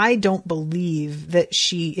because I don't believe that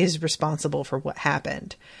she is responsible for what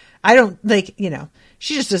happened. I don't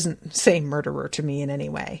she just doesn't say murderer to me in any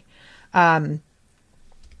way.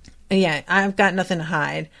 Yeah, I've got nothing to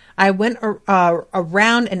hide. I went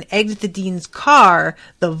around and egged the dean's car,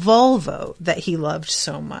 the Volvo that he loved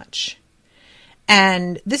so much.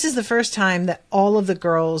 And this is the first time that all of the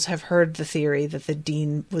girls have heard the theory that the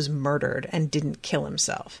dean was murdered and didn't kill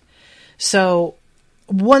himself. So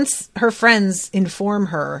once her friends inform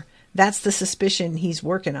her that's the suspicion he's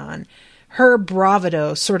working on, her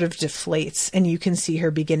bravado sort of deflates, and you can see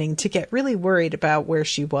her beginning to get really worried about where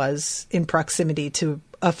she was in proximity to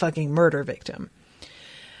a fucking murder victim.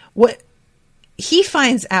 What he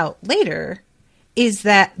finds out later is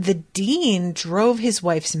that the dean drove his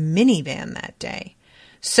wife's minivan that day.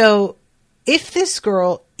 So if this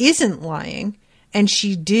girl isn't lying, and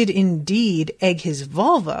she did indeed egg his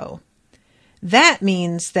Volvo, that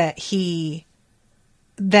means that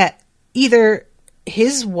either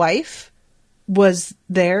his wife was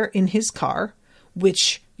there in his car,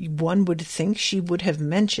 which one would think she would have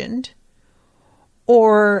mentioned,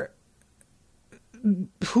 or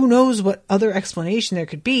who knows what other explanation there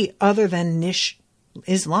could be other than Nish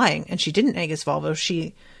is lying and she didn't egg his Volvo.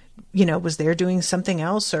 She, was there doing something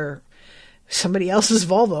else or somebody else's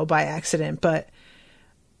Volvo by accident. But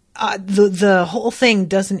the whole thing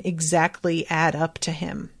doesn't exactly add up to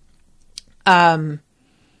him. And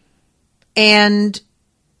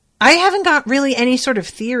I haven't got really any sort of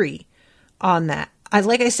theory on that.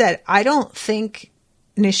 Like I said, I don't think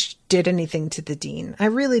Nish did anything to the dean. I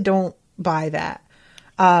really don't buy that.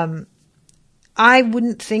 I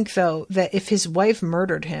wouldn't think, though, that if his wife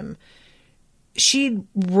murdered him, she'd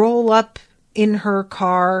roll up in her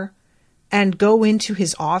car and go into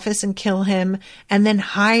his office and kill him and then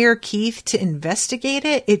hire Keith to investigate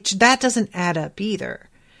it. That doesn't add up either.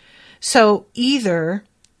 So either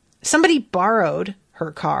somebody borrowed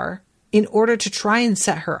her car in order to try and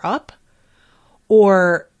set her up,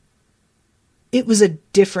 or it was a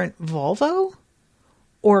different Volvo,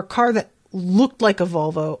 or a car that looked like a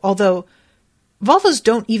Volvo, although Volvos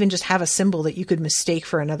don't even just have a symbol that you could mistake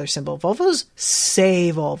for another symbol. Volvos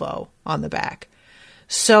say Volvo on the back.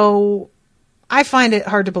 So I find it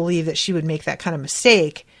hard to believe that she would make that kind of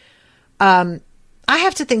mistake. I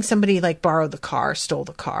have to think somebody borrowed the car, stole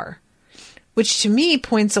the car, which to me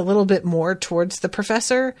points a little bit more towards the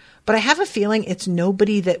professor, but I have a feeling it's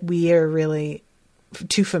nobody that we are really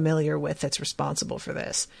too familiar with that's responsible for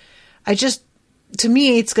this. To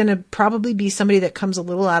me, it's going to probably be somebody that comes a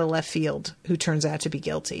little out of left field who turns out to be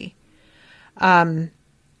guilty.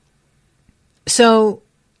 So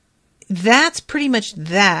that's pretty much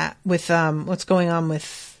that with what's going on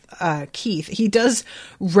with Keith. He does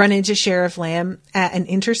run into Sheriff Lamb at an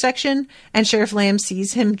intersection, and Sheriff Lamb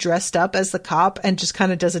sees him dressed up as the cop and just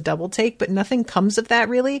kind of does a double take, but nothing comes of that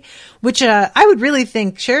really, which I would really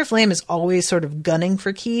think Sheriff Lamb is always sort of gunning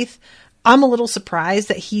for Keith. I'm a little surprised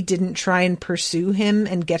that he didn't try and pursue him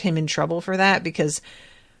and get him in trouble for that because,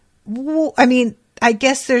 I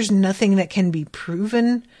guess there's nothing that can be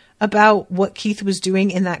proven about what Keith was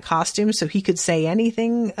doing in that costume, so he could say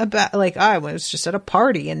anything about, I was just at a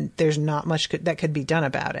party and there's not much that could be done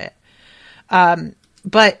about it.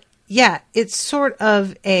 But yeah, it's sort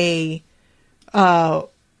of a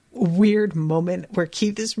weird moment where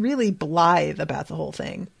Keith is really blithe about the whole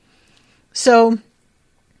thing. So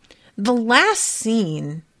the last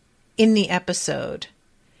scene in the episode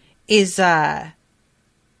is one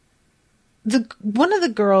of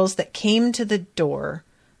the girls that came to the door,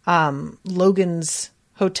 Logan's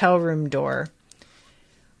hotel room door,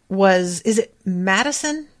 is it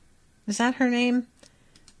Madison? Is that her name?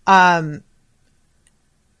 And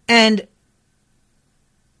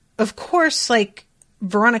of course,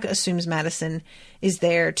 Veronica assumes Madison is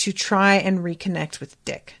there to try and reconnect with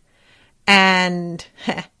Dick. And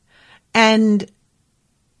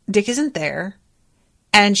Dick isn't there.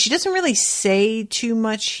 And she doesn't really say too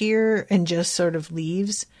much here and just sort of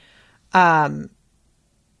leaves. But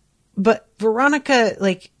Veronica,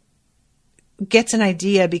 gets an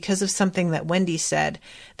idea because of something that Wendy said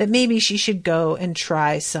that maybe she should go and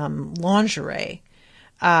try some lingerie,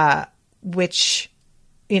 which,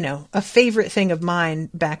 a favorite thing of mine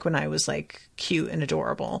back when I was cute and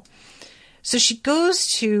adorable. So she goes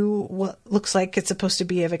to what looks like it's supposed to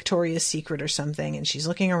be a Victoria's Secret or something, and she's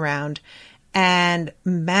looking around, and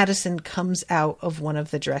Madison comes out of one of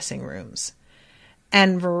the dressing rooms.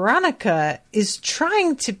 And Veronica is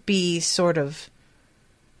trying to be sort of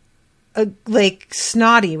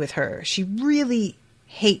snotty with her. She really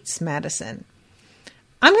hates Madison.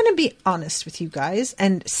 I'm going to be honest with you guys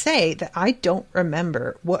and say that I don't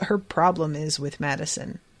remember what her problem is with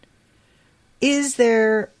Madison. Is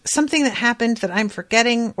there something that happened that I'm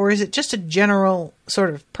forgetting, or is it just a general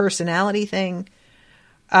sort of personality thing?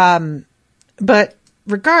 But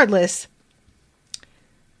regardless,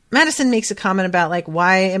 Madison makes a comment about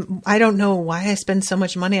I don't know why I spend so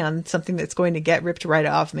much money on something that's going to get ripped right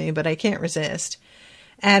off me, but I can't resist.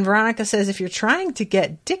 And Veronica says, if you're trying to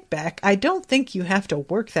get Dick back, I don't think you have to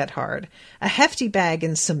work that hard. A hefty bag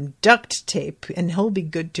and some duct tape, and he'll be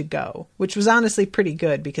good to go. Which was honestly pretty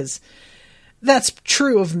good, because that's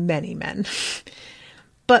true of many men.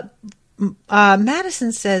 But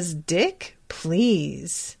Madison says, Dick,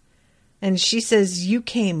 please. And she says, you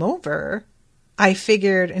came over. I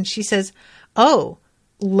figured, and she says, oh,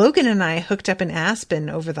 Logan and I hooked up in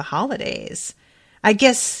Aspen over the holidays. I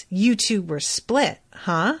guess you two were split,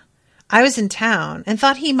 huh? I was in town and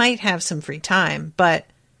thought he might have some free time, but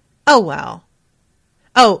oh well.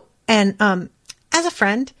 Oh, and as a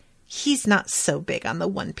friend, he's not so big on the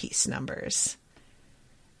One Piece numbers.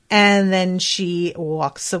 And then she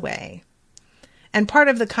walks away. And part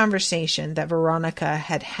of the conversation that Veronica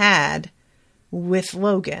had with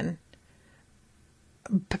Logan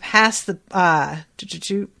past the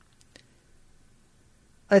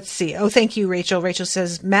let's see. Oh, thank you, Rachel. Rachel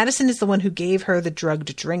says, Madison is the one who gave her the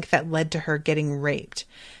drugged drink that led to her getting raped.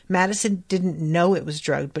 Madison didn't know it was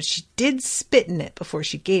drugged, but she did spit in it before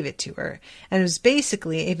she gave it to her. And it was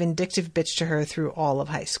basically a vindictive bitch to her through all of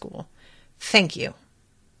high school. Thank you.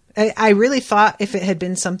 I really thought if it had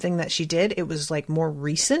been something that she did, it was like more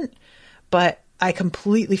recent, but I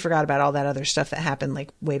completely forgot about all that other stuff that happened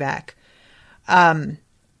like way back. So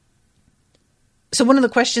one of the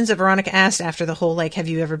questions that Veronica asked after the whole, like, have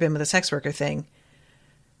you ever been with a sex worker thing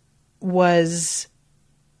was,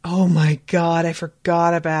 oh my God, I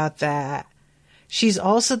forgot about that. She's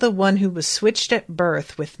also the one who was switched at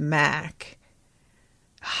birth with Mac.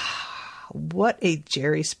 What a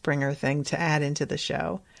Jerry Springer thing to add into the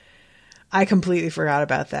show. I completely forgot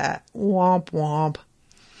about that. Womp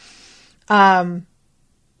womp.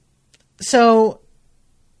 So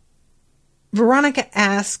Veronica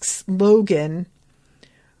asks Logan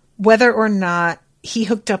whether or not he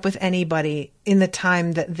hooked up with anybody in the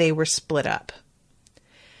time that they were split up.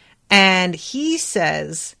 And he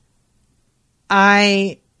says,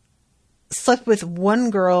 I slept with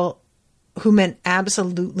one girl who meant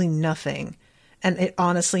absolutely nothing. And it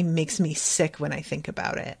honestly makes me sick when I think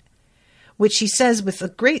about it. Which he says with a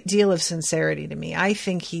great deal of sincerity to me. I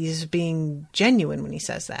think he's being genuine when he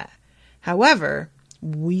says that. However,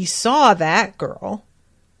 we saw that girl,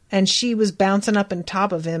 and she was bouncing up on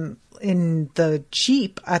top of him in the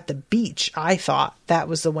Jeep at the beach. I thought that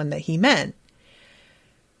was the one that he meant.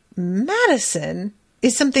 Madison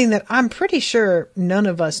is something that I'm pretty sure none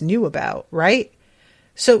of us knew about, right?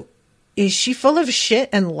 So is she full of shit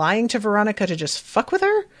and lying to Veronica to just fuck with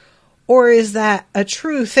her? Or is that a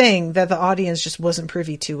true thing that the audience just wasn't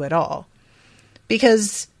privy to at all?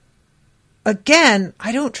 Because, again,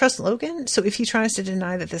 I don't trust Logan. So if he tries to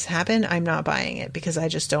deny that this happened, I'm not buying it because I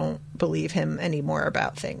just don't believe him anymore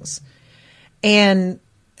about things. And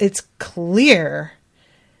it's clear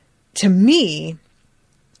to me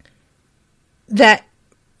that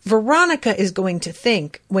Veronica is going to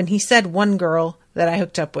think when he said one girl that I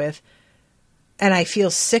hooked up with and I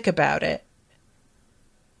feel sick about it,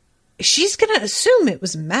 she's going to assume it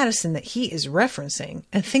was Madison that he is referencing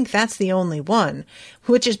and think that's the only one,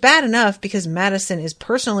 which is bad enough because Madison is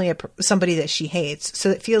personally somebody that she hates. So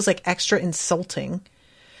it feels like extra insulting.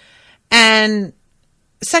 And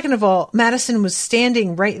second of all, Madison was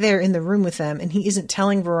standing right there in the room with them and he isn't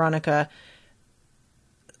telling Veronica,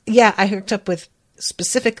 yeah, I hooked up with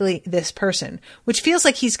specifically this person, which feels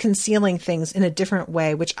like he's concealing things in a different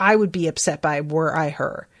way, which I would be upset by were I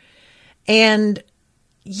her. And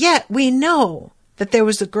yet we know that there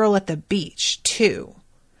was a girl at the beach too,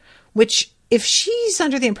 which if she's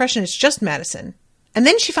under the impression it's just Madison, and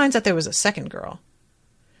then she finds out there was a second girl,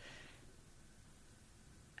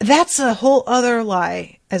 that's a whole other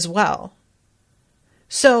lie as well.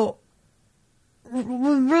 So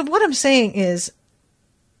what I'm saying is,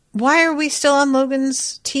 why are we still on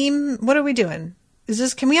Logan's team? What are we doing?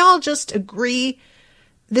 Can we all just agree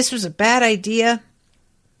this was a bad idea?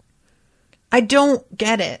 I don't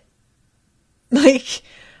get it. Like,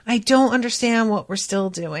 I don't understand what we're still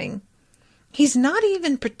doing. He's not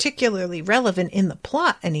even particularly relevant in the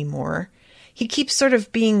plot anymore. He keeps sort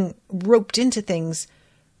of being roped into things,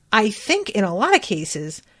 I think in a lot of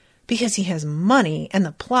cases, because he has money and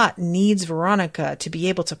the plot needs Veronica to be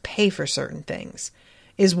able to pay for certain things,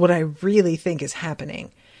 is what I really think is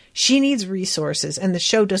happening. She needs resources and the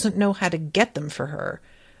show doesn't know how to get them for her.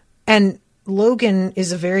 And Logan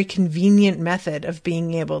is a very convenient method of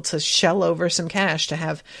being able to shell over some cash to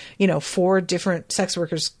have, 4 different sex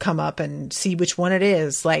workers come up and see which one it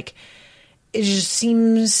is. Like, it just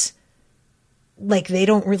seems like they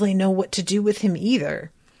don't really know what to do with him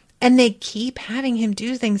either. And they keep having him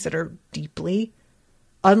do things that are deeply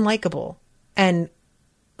unlikable and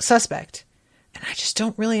suspect. And And I just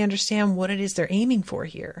don't really understand what it is they're aiming for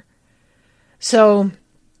here. So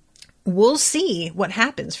we'll see what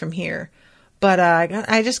happens from here. But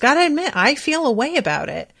I just got to admit, I feel a way about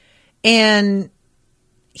it. And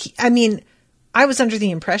I was under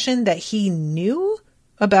the impression that he knew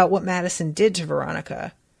about what Madison did to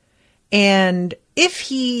Veronica. And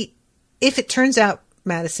if it turns out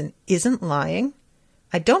Madison isn't lying,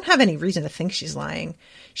 I don't have any reason to think she's lying.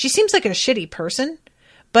 She seems like a shitty person,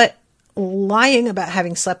 but lying about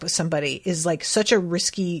having slept with somebody is like such a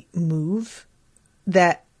risky move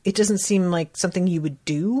that it doesn't seem like something you would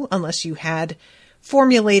do unless you had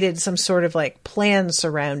formulated some sort of like plan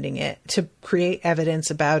surrounding it to create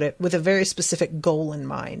evidence about it with a very specific goal in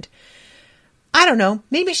mind. I don't know.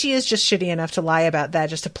 Maybe she is just shitty enough to lie about that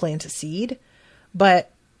just to plant a seed,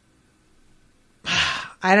 but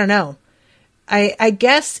I don't know. I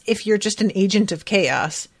guess if you're just an agent of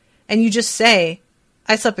chaos and you just say,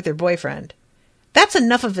 I slept with your boyfriend, that's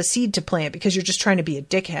enough of a seed to plant because you're just trying to be a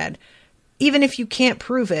dickhead. Even if you can't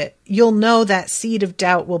prove it, you'll know that seed of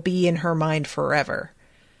doubt will be in her mind forever.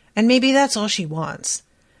 And maybe that's all she wants.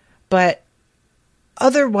 But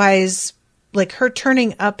otherwise, like her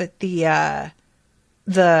turning up at the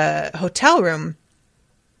hotel room,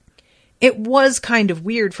 it was kind of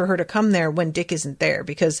weird for her to come there when Dick isn't there,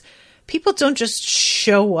 because people don't just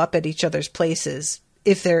show up at each other's places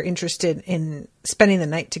if they're interested in spending the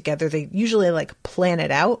night together. They usually like plan it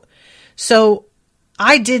out. So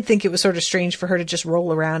I did think it was sort of strange for her to just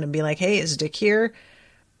roll around and be like, hey, is Dick here?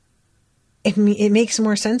 It makes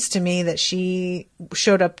more sense to me that she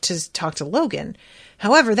showed up to talk to Logan.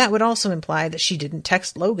 However, that would also imply that she didn't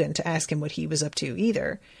text Logan to ask him what he was up to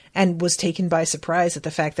either, and was taken by surprise at the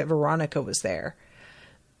fact that Veronica was there.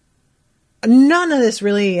 None of this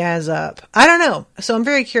really adds up. I don't know. So I'm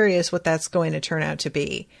very curious what that's going to turn out to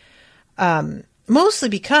be. Mostly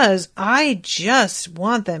because I just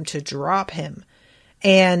want them to drop him.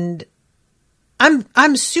 And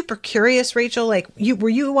I'm super curious, Rachel, like were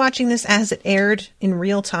you watching this as it aired in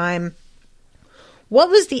real time? What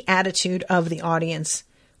was the attitude of the audience?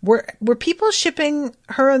 Were people shipping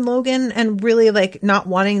her and Logan and really like not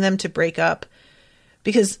wanting them to break up?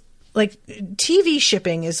 Because like TV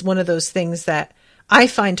shipping is one of those things that I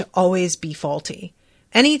find to always be faulty.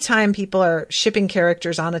 Anytime people are shipping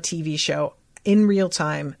characters on a TV show in real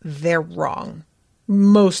time, they're wrong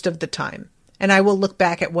most of the time. And I will look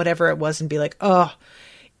back at whatever it was and be like, oh,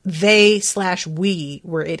 they/we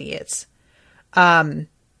were idiots.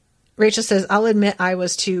 Rachel says, I'll admit I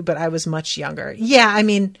was too, but I was much younger. Yeah, I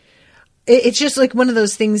mean, it's just like one of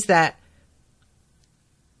those things that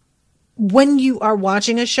when you are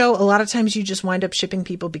watching a show, a lot of times you just wind up shipping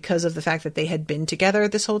people because of the fact that they had been together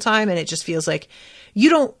this whole time. And it just feels like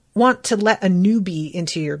you don't want to let a newbie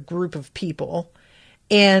into your group of people.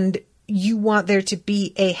 And you want there to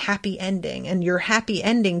be a happy ending, and your happy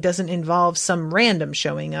ending doesn't involve some random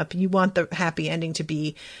showing up. You want the happy ending to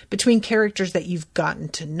be between characters that you've gotten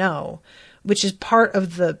to know, which is part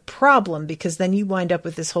of the problem, because then you wind up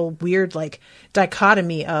with this whole weird like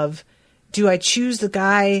dichotomy of, do I choose the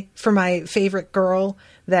guy for my favorite girl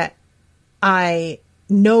that I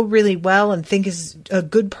know really well and think is a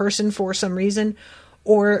good person for some reason,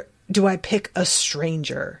 or do I pick a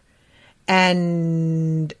stranger?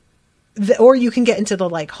 And or you can get into the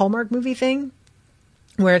like Hallmark movie thing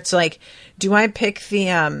where it's like, do I pick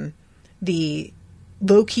the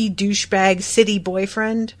low-key douchebag city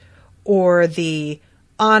boyfriend or the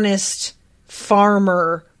honest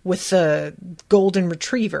farmer with the golden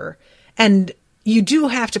retriever? And you do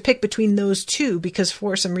have to pick between those two, because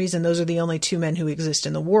for some reason those are the only two men who exist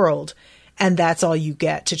in the world, and that's all you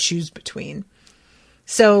get to choose between.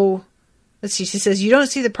 So let's see, she says, you don't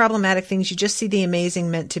see the problematic things, you just see the amazing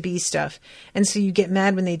meant to be stuff. And so you get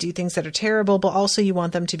mad when they do things that are terrible, but also you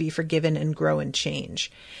want them to be forgiven and grow and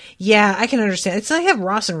change. Yeah, I can understand. It's like a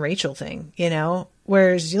Ross and Rachel thing, you know?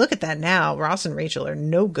 Whereas you look at that now, Ross and Rachel are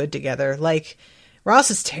no good together. Like, Ross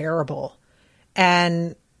is terrible.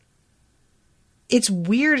 And it's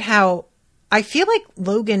weird how I feel like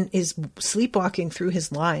Logan is sleepwalking through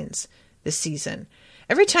his lines this season.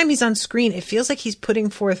 Every time he's on screen, it feels like he's putting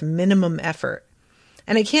forth minimum effort.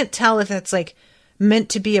 And I can't tell if that's like meant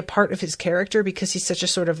to be a part of his character because he's such a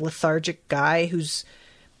sort of lethargic guy who's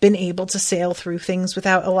been able to sail through things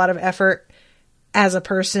without a lot of effort as a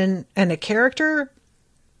person and a character,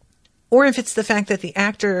 or if it's the fact that the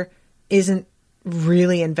actor isn't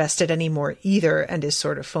really invested anymore either and is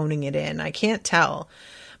sort of phoning it in. I can't tell.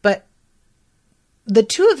 But the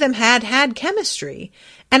two of them had chemistry,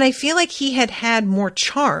 and I feel like he had more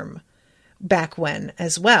charm back when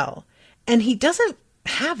as well. And he doesn't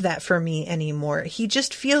have that for me anymore. He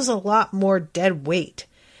just feels a lot more dead weight,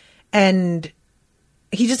 and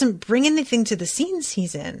he doesn't bring anything to the scenes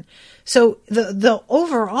he's in. So the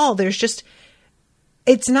overall, there's just,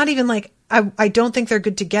 it's not even like, I don't think they're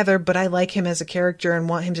good together, but I like him as a character and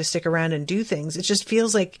want him to stick around and do things. It just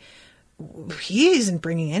feels like he isn't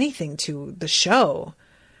bringing anything to the show.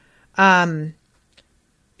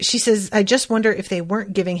 She says, I just wonder if they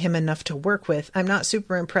weren't giving him enough to work with. I'm not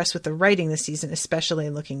super impressed with the writing this season, especially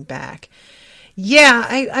looking back. Yeah,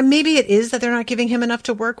 I maybe it is that they're not giving him enough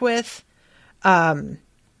to work with. I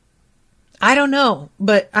don't know,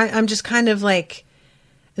 but I'm just kind of like,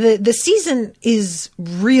 the season is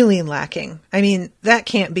really lacking. I mean, that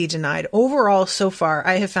can't be denied. Overall, so far,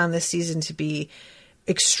 I have found this season to be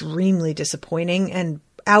extremely disappointing and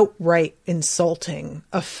outright insulting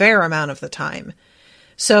a fair amount of the time.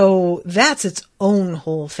 So that's its own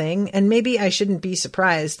whole thing. And maybe I shouldn't be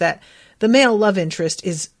surprised that the male love interest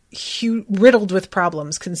is riddled with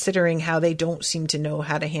problems, considering how they don't seem to know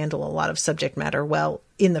how to handle a lot of subject matter well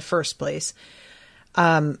in the first place.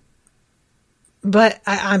 But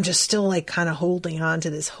I'm just still like kind of holding on to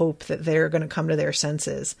this hope that they're going to come to their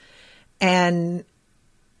senses. And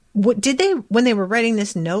what did they, when they were writing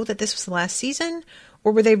this, know that this was the last season?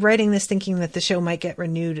 Or were they writing this thinking that the show might get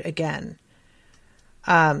renewed again?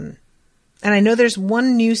 And I know there's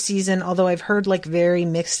one new season, although I've heard like very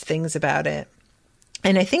mixed things about it.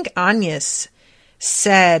 And I think Agnes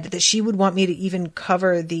said that she would want me to even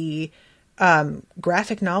cover the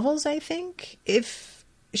graphic novels, I think, if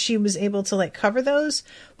she was able to like cover those,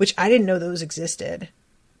 which I didn't know those existed.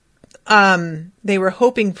 They were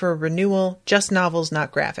hoping for a renewal, just novels,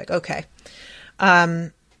 not graphic. Okay.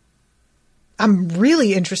 I'm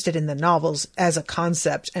really interested in the novels as a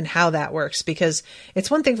concept and how that works, because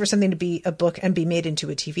it's one thing for something to be a book and be made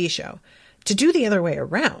into a TV show. To do the other way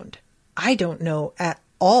around, I don't know at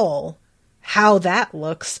all how that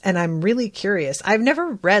looks, and I'm really curious. I've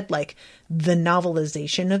never read like the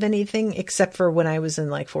novelization of anything except for when I was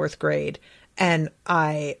in like 4th grade, and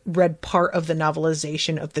I read part of the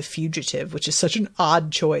novelization of The Fugitive, which is such an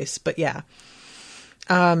odd choice, but yeah.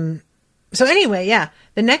 So anyway, yeah,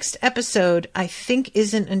 the next episode I think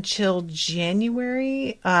isn't until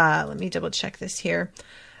January. Let me double check this here.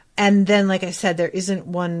 And then, like I said, there isn't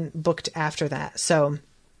one booked after that. So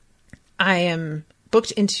I am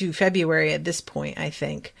booked into February at this point, I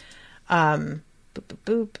think.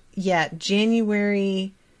 Yeah,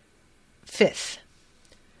 January 5th.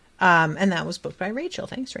 And that was booked by Rachel.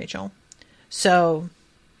 Thanks, Rachel. So,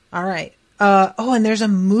 all right. Oh, and there's a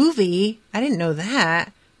movie. I didn't know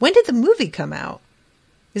that. When did the movie come out?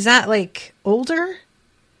 Is that like older?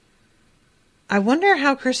 I wonder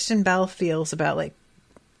how Kristen Bell feels about like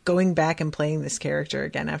going back and playing this character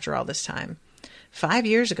again after all this time. 5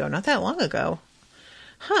 years ago, not that long ago.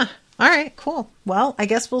 Huh. All right, cool. Well, I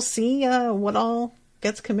guess we'll see what all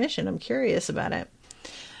gets commissioned. I'm curious about it.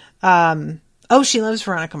 Oh, she loves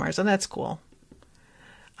Veronica Mars. Oh, that's cool.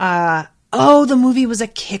 Oh, the movie was a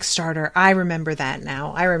Kickstarter. I remember that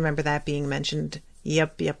now. I remember that being mentioned.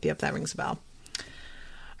 Yep. That rings a bell.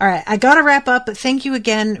 All right. I got to wrap up, but thank you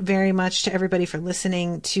again very much to everybody for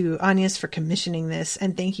listening, to Agnes for commissioning this.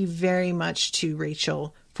 And thank you very much to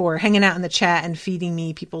Rachel for hanging out in the chat and feeding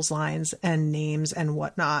me people's lines and names and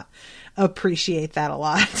whatnot. Appreciate that a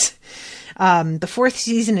lot. The 4th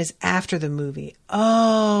season is after the movie.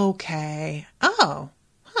 Okay. Oh,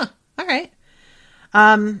 huh. All right.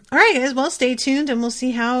 All right, guys. Well, stay tuned and we'll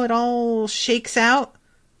see how it all shakes out.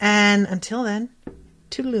 And until then,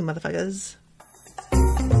 toodaloo, motherfuckers.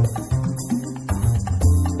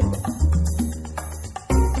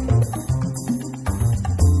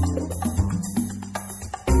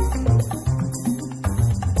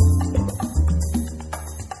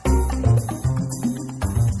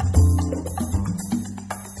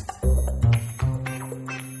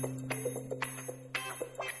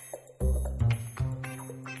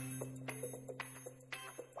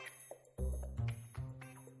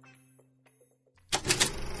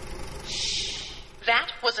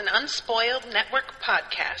 That was an Unspoiled Network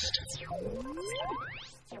podcast.